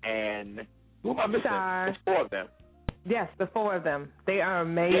 Roderick, and who am I missing? There's four of them. Yes, the four of them. They are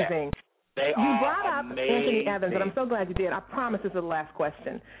amazing. Yes, they you are brought up amazing. Anthony Evans, and I'm so glad you did. I promise this is the last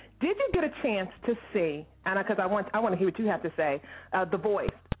question. Did you get a chance to see, and because I want to hear what you have to say, The Voice,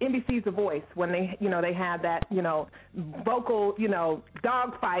 NBC's The Voice, when they had that, vocal,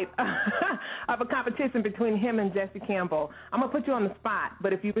 dogfight of a competition between him and Jesse Campbell? I'm going to put you on the spot,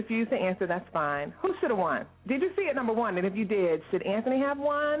 but if you refuse to answer, that's fine. Who should have won? Did you see it, number one? And if you did, should Anthony have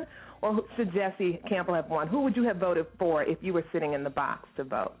won, or should Jesse Campbell have won? Who would you have voted for if you were sitting in the box to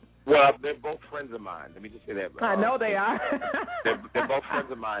vote? Well, they're both friends of mine. Let me just say that. I know they are. they're both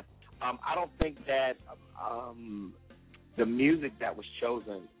friends of mine. I don't think that the music that was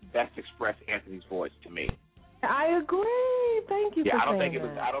chosen best expressed Anthony's voice to me. I agree. Thank you. I don't think it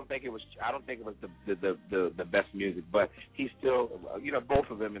was the best music, but he's still,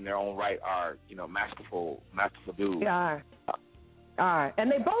 both of them in their own right are, masterful dudes. They are.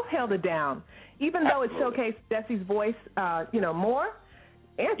 And they both held it down, even though it showcased Jesse's voice, more.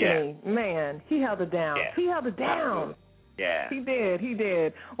 Anthony, man, he held it down. Yeah. He held it down. Yeah. He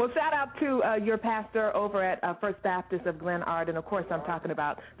did. Well, shout out to your pastor over at First Baptist of Glen Arden. Of course, I'm talking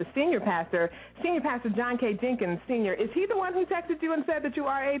about the Senior Pastor John K. Jenkins, Sr. Is he the one who texted you and said that you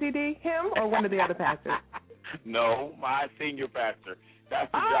are ADD, him, or one of the other pastors? No, my senior pastor. Pastor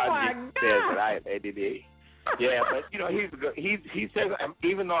John Jenkins said that I am ADD. Yeah, but you know he's good. He says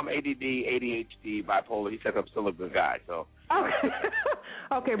even though I'm ADD, ADHD, bipolar, he says I'm still a good guy. So okay,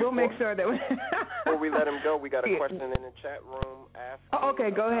 okay, we'll make sure that. Before we let him go, we got a question in the chat room asking. Oh, okay,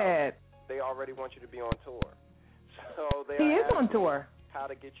 go ahead. They already want you to be on tour, so they he are is on tour. How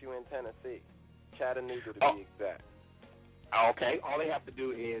to get you in Tennessee, Chattanooga to be exact. Okay, all they have to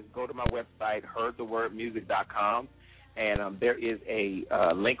do is go to my website, hurdthewordmusic.com. And there is a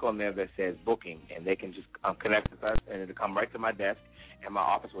link on there that says booking, and they can just connect with us, and it'll come right to my desk, and my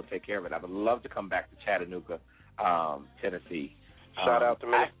office will take care of it. I would love to come back to Chattanooga, Tennessee. Shout out to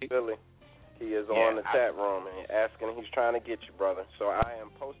Mr. Billy. He is on the chat room and asking. He's trying to get you, brother. So I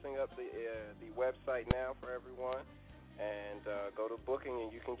am posting up the website now for everyone, and go to booking,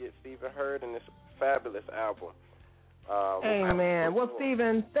 and you can get Stephen Hurd and this fabulous album. Amen. Well,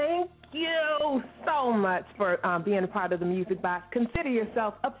 Stephen, thank you so much for being a part of the Music Box. Consider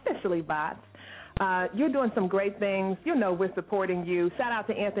yourself officially boxed. You're doing some great things. You know we're supporting you. Shout out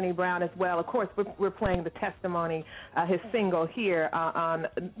to Anthony Brown as well. Of course, we're playing the Testimony, his single here on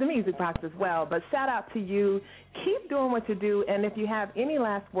the Music Box as well. But shout out to you. Keep doing what you do. And if you have any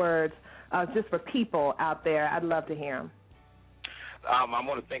last words just for people out there, I'd love to hear them. I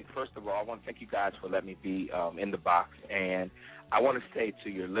want to thank, first of all, I want to thank you guys for letting me be in the box. And I want to say to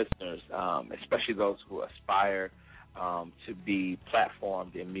your listeners, especially those who aspire to be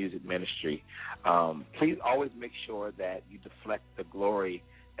platformed in music ministry, please always make sure that you deflect the glory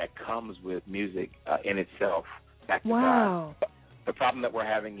that comes with music in itself back to God. The problem that we're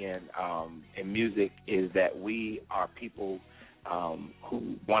having in music is that we are people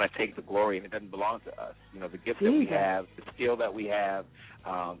who want to take the glory, and it doesn't belong to us. You know, the gift that we have, the skill that we have,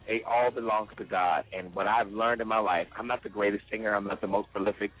 it all belongs to God. And what I've learned in my life, I'm not the greatest singer, I'm not the most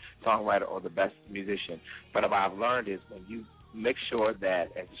prolific songwriter or the best musician, but what I've learned is when you make sure that,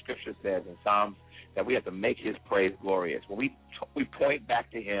 as the scripture says in Psalms, that we have to make his praise glorious. When we point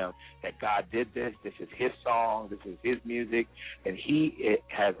back to him that God did this is his song, this is his music, and he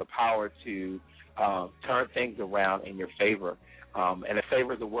has the power to turn things around in your favor. And a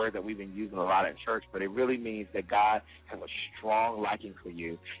favor is a word that we've been using a lot in church, but it really means that God has a strong liking for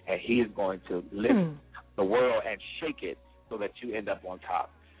you, and he is going to lift the world and shake it so that you end up on top.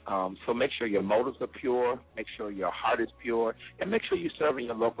 So make sure your motives are pure, make sure your heart is pure, and make sure you serve in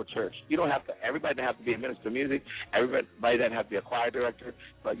your local church. You don't have to, everybody doesn't have to be a minister of music, everybody doesn't have to be a choir director,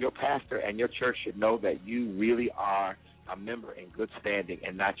 but your pastor and your church should know that you really are a member in good standing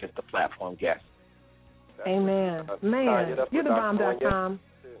and not just a platform guest. Amen. Man, you're TheBomb.com.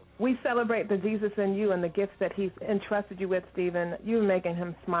 We celebrate the Jesus in you and the gifts that he's entrusted you with, Stephen. You're making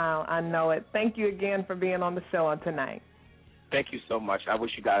him smile. I know it. Thank you again for being on the show tonight. Thank you so much. I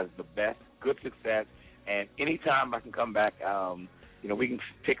wish you guys the best, good success, and anytime I can come back, we can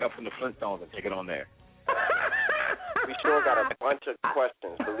pick up from the Flintstones and take it on there. We sure got a bunch of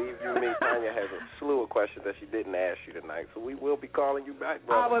questions. Believe you me, Tanya has a slew of questions that she didn't ask you tonight, so we will be calling you back,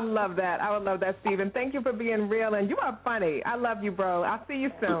 bro. I would love that, Stephen. Thank you for being real, and you are funny. I love you, bro. I'll see you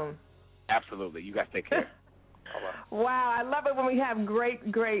soon. Absolutely. You guys take care. Wow, I love it when we have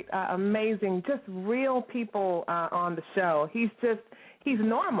great, amazing, just real people on the show. He's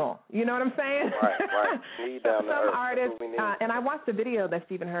normal. You know what I'm saying? Right. Some artists, and I watched the video that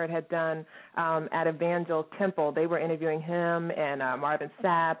Stephen Hurd had done at Evangel Temple. They were interviewing him and Marvin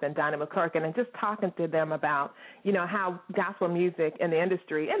Sapp and Donnie McClurkin and just talking to them about, how gospel music and the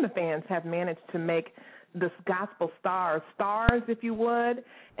industry and the fans have managed to make this gospel stars, if you would.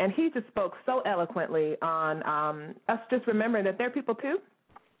 And he just spoke so eloquently on us just remembering that they're people too.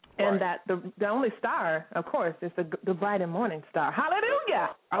 And that the only star, of course, is the bright and morning star.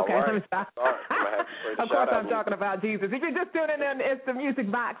 Hallelujah. Okay, let me stop. Of course, I'm talking about Jesus. If you're just tuning in, it's the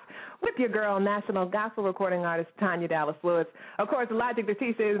Music Box with your girl, national gospel recording artist Tanya Dallas Lewis. Of course, Logic the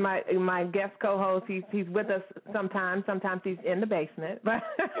Teacher is my guest co-host. He's with us sometimes. Sometimes he's in the basement. But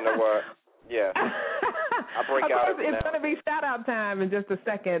you know what? Yeah. I'll break out. Of course, it's going to be shout-out time in just a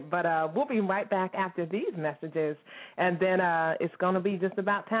second, but we'll be right back after these messages, and then it's going to be just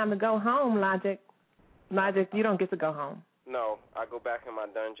about time to go home, Logic. Logic, you don't get to go home. No, I go back in my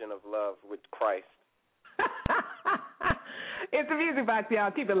dungeon of love with Christ. It's the Music Box,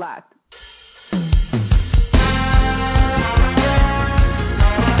 y'all. Keep it locked.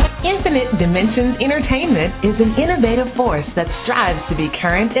 Infinite Dimensions Entertainment is an innovative force that strives to be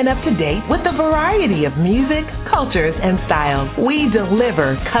current and up to date with a variety of music, cultures, and styles. We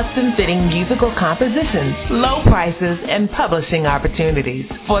deliver custom-fitting musical compositions, low prices, and publishing opportunities.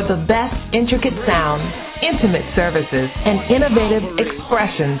 For the best intricate sound, intimate services, and innovative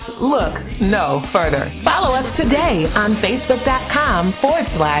expressions, look no further. Follow us today on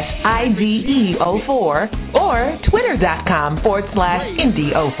Facebook.com/IDE04 or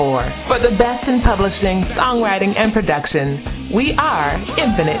Twitter.com/Indie04. For the best in publishing, songwriting, and production, we are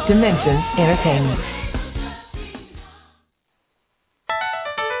Infinite Dimensions Entertainment.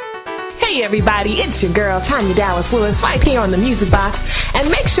 Hey everybody, it's your girl Tanya Dallas Lewis right here on the Music Box,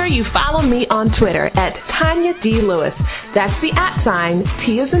 and make sure you follow me on Twitter at Tanya D. Lewis. That's the @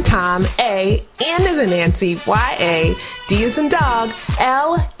 T as in Tom, A, N as in Nancy, Y-A, D as in dog,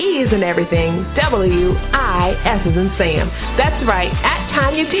 L, E as in everything, W, I, S as in Sam. That's right, at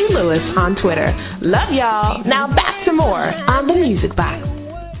Tanya D. Lewis on Twitter. Love y'all. Now back to more on the Music Box.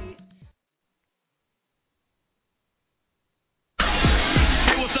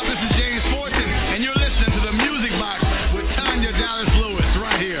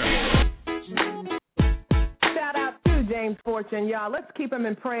 Fortune, y'all. Let's keep him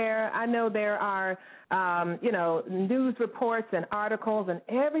in prayer. I know there are, news reports and articles, and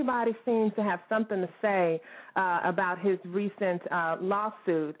everybody seems to have something to say about his recent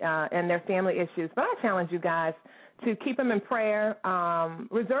lawsuit and their family issues. But I challenge you guys to keep him in prayer.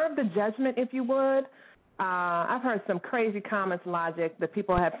 Reserve the judgment, if you would. I've heard some crazy comments, Logic, that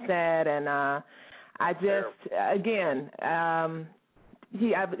people have said, and I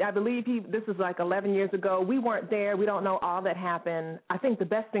believe this was like 11 years ago. We weren't there. We don't know all that happened. I think the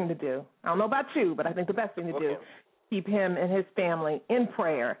best thing to do, I don't know about you, but I think the best thing to do, keep him and his family in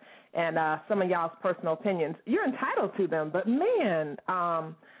prayer. And some of y'all's personal opinions, you're entitled to them. But, man,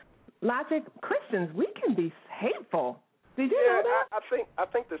 Logic, Christians, we can be hateful. Did you know that? I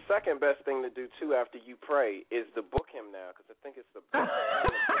think the second best thing to do, too, after you pray is to book him now, because I think it's the best thing to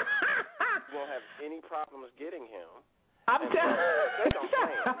do. You won't have any problems getting him. I'm trying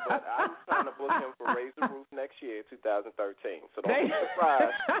to book him for Raise the Roof next year, 2013. So don't be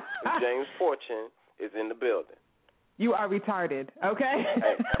surprised if James Fortune is in the building. You are retarded, okay?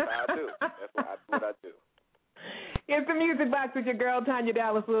 Hey, that's what I do. That's what I do. It's the Music Box with your girl, Tanya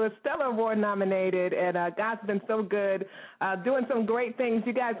Dallas Lewis, Stellar Award nominated, and God's been so good, doing some great things.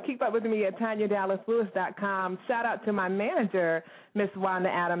 You guys keep up with me at TanyaDallasLewis.com. Shout out to my manager, Miss Wanda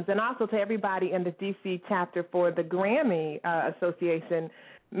Adams, and also to everybody in the D.C. chapter for the Grammy Association.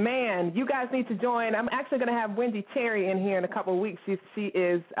 Man, you guys need to join. I'm actually going to have Wendy Cherry in here in a couple of weeks. She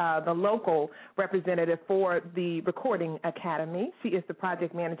is the local representative for the Recording Academy. She is the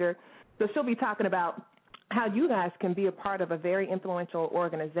project manager. So she'll be talking about how you guys can be a part of a very influential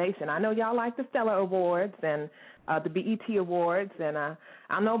organization. I know y'all like the Stellar Awards and the BET Awards, and I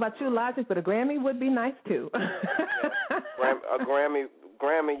don't know about you, Logic, but a Grammy would be nice, too. A Grammy,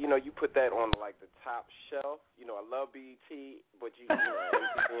 you put that on, like, the top shelf. You know, I love BET, but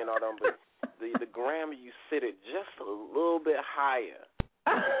MTV and all them, but the Grammy, you sit it just a little bit higher.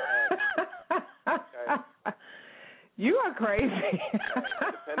 Okay? You are crazy.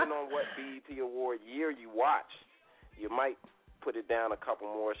 Depending on what BET Award year you watch, you might put it down a couple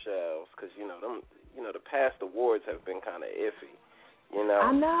more shelves because the past awards have been kind of iffy.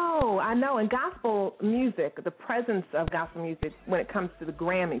 I know. And gospel music, the presence of gospel music when it comes to the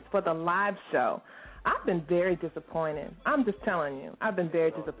Grammys for the live show, I've been very disappointed. I'm just telling you, I've been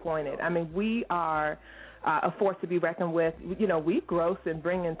very disappointed. I mean, we are a force to be reckoned with. We gross and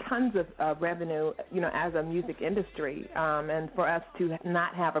bring in tons of revenue, as a music industry. And for us to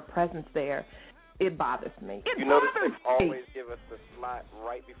not have a presence there, it bothers me. You notice they always give us the slot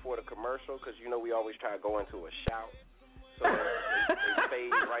right before the commercial because, we always try to go into a shout. So they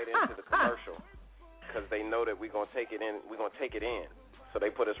fade right into the commercial because they know that we're going to take it in. We're going to take it in. So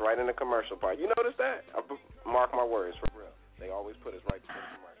they put us right in the commercial part. You notice that? Mark my words, for real. They always put us right before the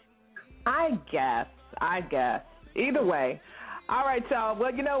commercial. I guess. Either way. All right, y'all.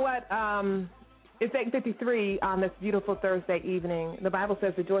 Well, you know what? It's 8:53 on this beautiful Thursday evening. The Bible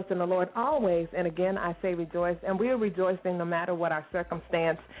says, rejoice in the Lord always. And again, I say rejoice. And we are rejoicing no matter what our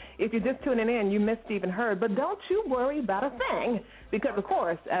circumstance. If you're just tuning in, you missed Stephen Hurd. But don't you worry about a thing. Because, of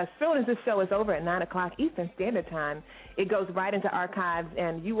course, as soon as this show is over at 9 o'clock Eastern Standard Time, it goes right into archives,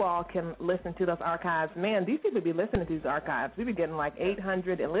 and you all can listen to those archives. Man, these people be listening to these archives. We be getting like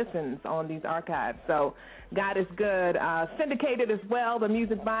 800 listens on these archives. So God is good. Syndicated as well, the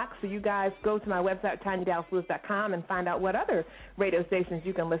Music Box. So you guys go to my website, TanyaDallasLewis.com, and find out what other radio stations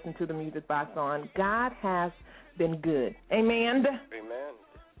you can listen to the Music Box on. God has been good. Amen?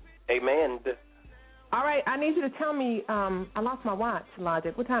 Amen. All right, I need you to tell me, I lost my watch,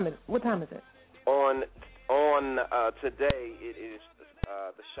 Logic. What time is it? On today, it is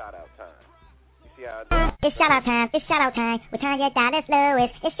the shout-out time. You see how I do. It's shout out time. It's shout out time. With Tanya Dallas Lewis.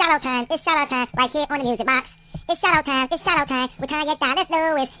 It's shout out time. It's shout out time. Right here on the Music Box. It's shout out time. It's shout out time. With Tanya Dallas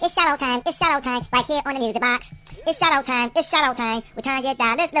Lewis. It's shout out time. It's shout out time. Right here on the Music Box. It's shout out time. It's shout out time. With Tanya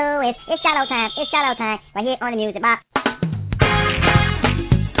Dallas Lewis. It's shout out time. It's shout out time. Right here on the Music Box.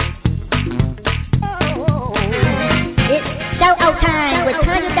 It's shout out time with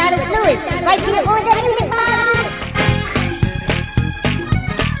Tanya Dallas Lewis. Right here on the Music Box.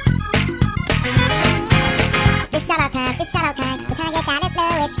 It's shout out time. It's shout out time. With Tanya Dallas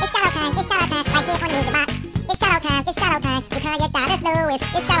Lewis. It's shout out time. It's shout out time. Right here on the Music Box. It's shout out time. It's shout out time. With Tanya Dallas Lewis.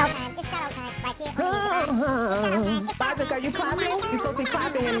 It's shout out time. It's shout out time. Right here on the Music Box. Logic, are you clapping? You're supposed to be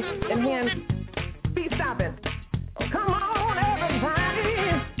clapping and hands, feet stopping. Come on, everybody.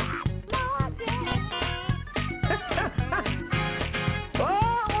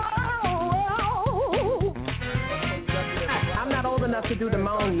 I'm not old enough to do the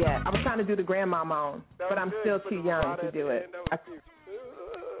moan yet. I was trying to do the grandma moan, but I'm still too young to do it. I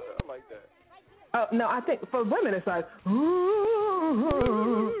like that. Oh, no, I think for women it's like,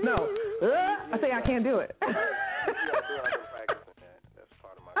 no. I say I can't do it.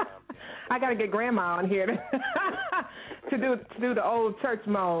 I got to get grandma on here to do the old church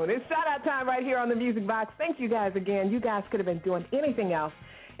moan. It's shout-out time right here on the Music Box. Thank you guys again. You guys could have been doing anything else,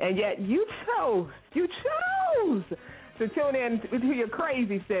 and yet you chose to tune in to your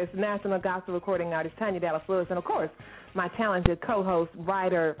crazy sis, national gospel recording artist Tanya Dallas Lewis, and, of course, my talented co-host,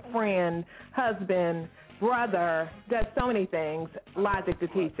 writer, friend, husband, brother, does so many things, Logic the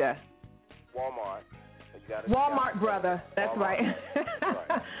teacher. Walmart brother, that's Walmart. Right.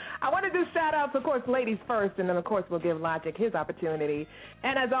 I want to do shout-outs, of course, ladies first, and then, of course, we'll give Logic his opportunity.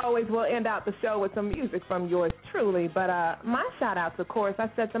 And as always, we'll end out the show with some music from yours truly. But my shout-outs, of course,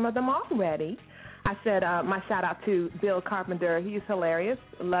 I said some of them already. I said my shout-out to Bill Carpenter. He's hilarious.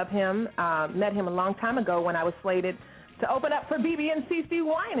 Love him. Met him a long time ago when I was slated to open up for BB and CC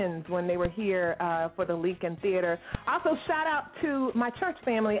Winans when they were here for the Lincoln Theater. Also, shout-out to my church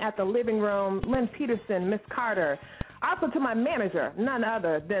family at the Living Room, Lynn Peterson, Miss Carter. Also to my manager, none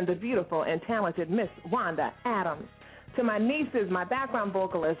other than the beautiful and talented Miss Wanda Adams. To my nieces, my background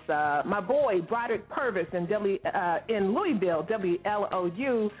vocalists, my boy, Broderick Purvis in Louisville,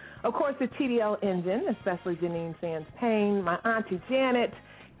 WLOU. Of course, the TDL Engine, especially Janine Sands Payne, my auntie Janet,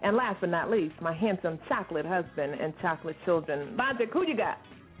 and last but not least, my handsome chocolate husband and chocolate children. Logic, who you got?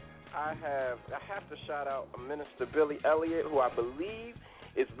 I have to shout out Minister Billy Elliott, who I believe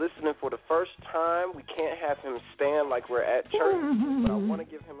is listening for the first time. We can't have him stand like we're at church, but I want to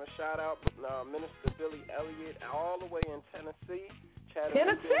give him a shout out. Minister Billy Elliott, all the way in Tennessee.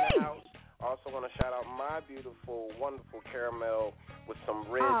 Tennessee. Also want to shout out my beautiful, wonderful caramel with some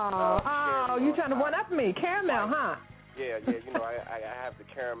red. You trying to one up me? Caramel, huh? Yeah, you know, I have the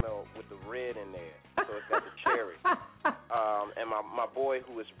caramel with the red in there, so it's got the cherry. And my boy,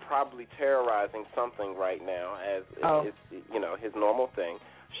 who is probably terrorizing something right now, as is, you know, his normal thing.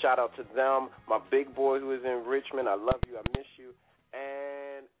 Shout out to them. My big boy who is in Richmond, I love you, I miss you.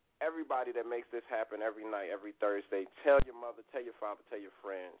 And everybody that makes this happen every night, every Thursday, tell your mother, tell your father, tell your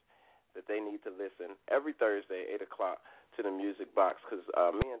friends that they need to listen every Thursday, 8 o'clock, to the Music Box, because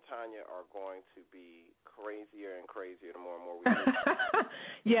me and Tanya are going to be crazier and crazier the more and more we do.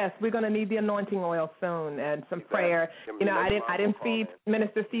 Yes, we're going to need the anointing oil soon and some prayer. You know, I didn't feed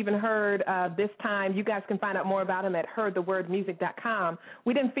Minister Stephen Hurd this time. You guys can find out more about him at hurdthewordmusic.com.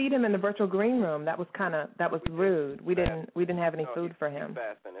 We didn't feed him in the virtual green room. That was rude. We didn't have any food for him. He's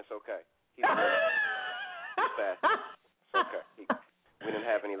fasting. It's okay. He's fasting. It's okay. We didn't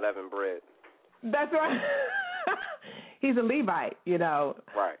have any leavened bread. That's right. He's a Levite, you know.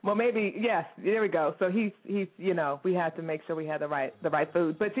 Right. Well, maybe, yes, there we go. So he's you know, we had to make sure we had the right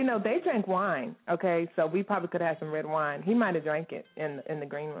food. But, you know, they drank wine, okay? So we probably could have some red wine. He might have drank it in the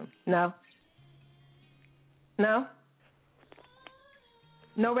green room. No? No?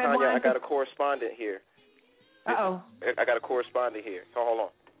 No red wine? Yeah, I got a correspondent here. Uh-oh. I got a correspondent here. So hold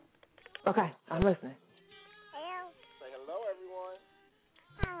on. Okay, I'm listening. Say hello, everyone.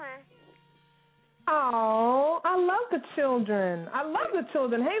 Oh, I love the children.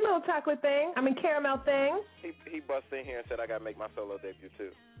 Hey, little chocolate thing. Caramel thing. He busted in here and said I got to make my solo debut,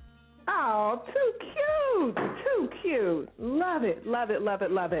 too. Oh, too cute. Love it. Well,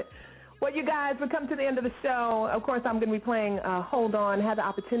 you guys, we come to the end of the show. Of course, I'm going to be playing Hold On. Had the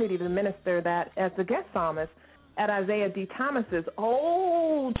opportunity to minister that as the guest psalmist at Isaiah D. Thomas's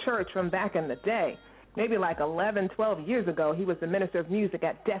old church from back in the day. Maybe like 11, 12 years ago, he was the minister of music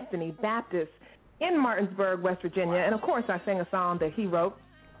at Destiny Baptist in Martinsburg, West Virginia. And, of course, I sang a song that he wrote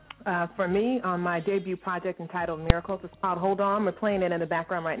for me on my debut project entitled Miracles. It's called Hold On. We're playing it in the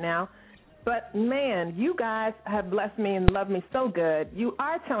background right now. But, man, you guys have blessed me and loved me so good. You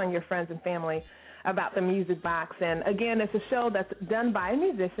are telling your friends and family about the Music Box. And, again, it's a show that's done by a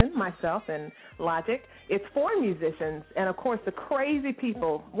musician, myself and Logic. It's for musicians. And, of course, the crazy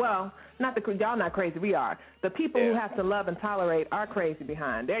people, well, y'all not crazy, we are. The people who have to love and tolerate are crazy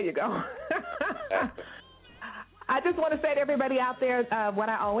behind. There you go. I just want to say to everybody out there what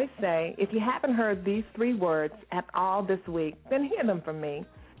I always say. If you haven't heard these 3 words at all this week, then hear them from me.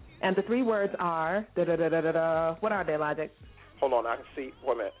 And the 3 words are, da-da-da-da-da-da. What are they, Logic? Hold on, I can see.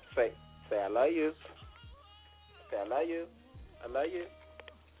 Wait a minute. Say I love you. Say I love you. I love you.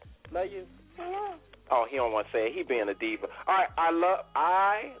 Love you. Oh, he don't want to say it. He being a diva. All right, I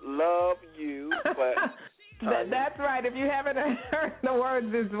love you, but that's right. If you haven't heard the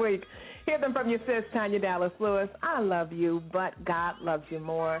words this week, hear them from your sis, Tanya Dallas Lewis. I love you, but God loves you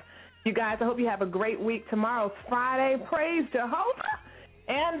more. You guys, I hope you have a great week. Tomorrow's Friday. Praise Jehovah.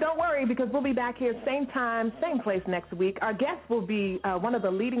 And don't worry, because we'll be back here same time, same place next week. Our guest will be one of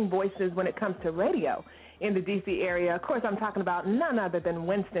the leading voices when it comes to radio in the D.C. area. Of course, I'm talking about none other than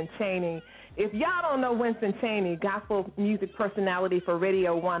Winston Chaney. If y'all don't know Winston Chaney, gospel music personality for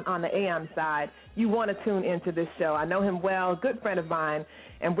Radio 1 on the AM side, you want to tune into this show. I know him well, good friend of mine,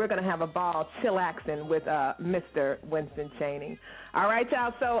 and we're going to have a ball chillaxing with Mr. Winston Chaney. All right,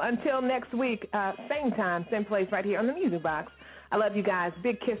 y'all, so until next week, same time, same place right here on the Music Box. I love you guys.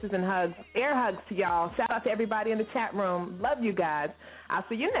 Big kisses and hugs. Air hugs to y'all. Shout out to everybody in the chat room. Love you guys. I'll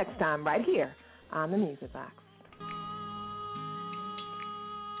see you next time right here on the Music Box.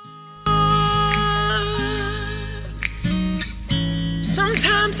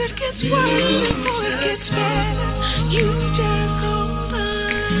 Sometimes it gets worse before it gets better. You just hold on.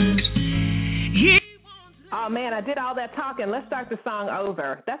 Oh, man, I did all that talking. Let's start the song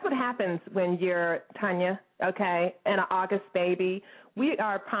over. That's what happens when you're Tanya, okay, and an August baby. We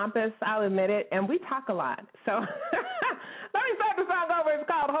are pompous, I'll admit it, and we talk a lot. So let me start the song over. It's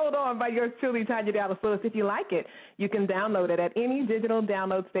called Hold On by yours truly, Tanya Dallas Lewis. If you like it, you can download it at any digital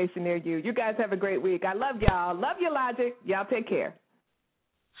download station near you. You guys have a great week. I love y'all. Love you, Logic. Y'all take care.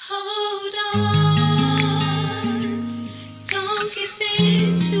 Hold on. Don't give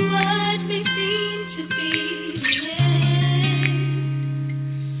in to what may seem to be.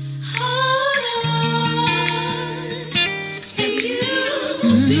 Hold on, and you'll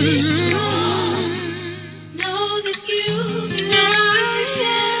be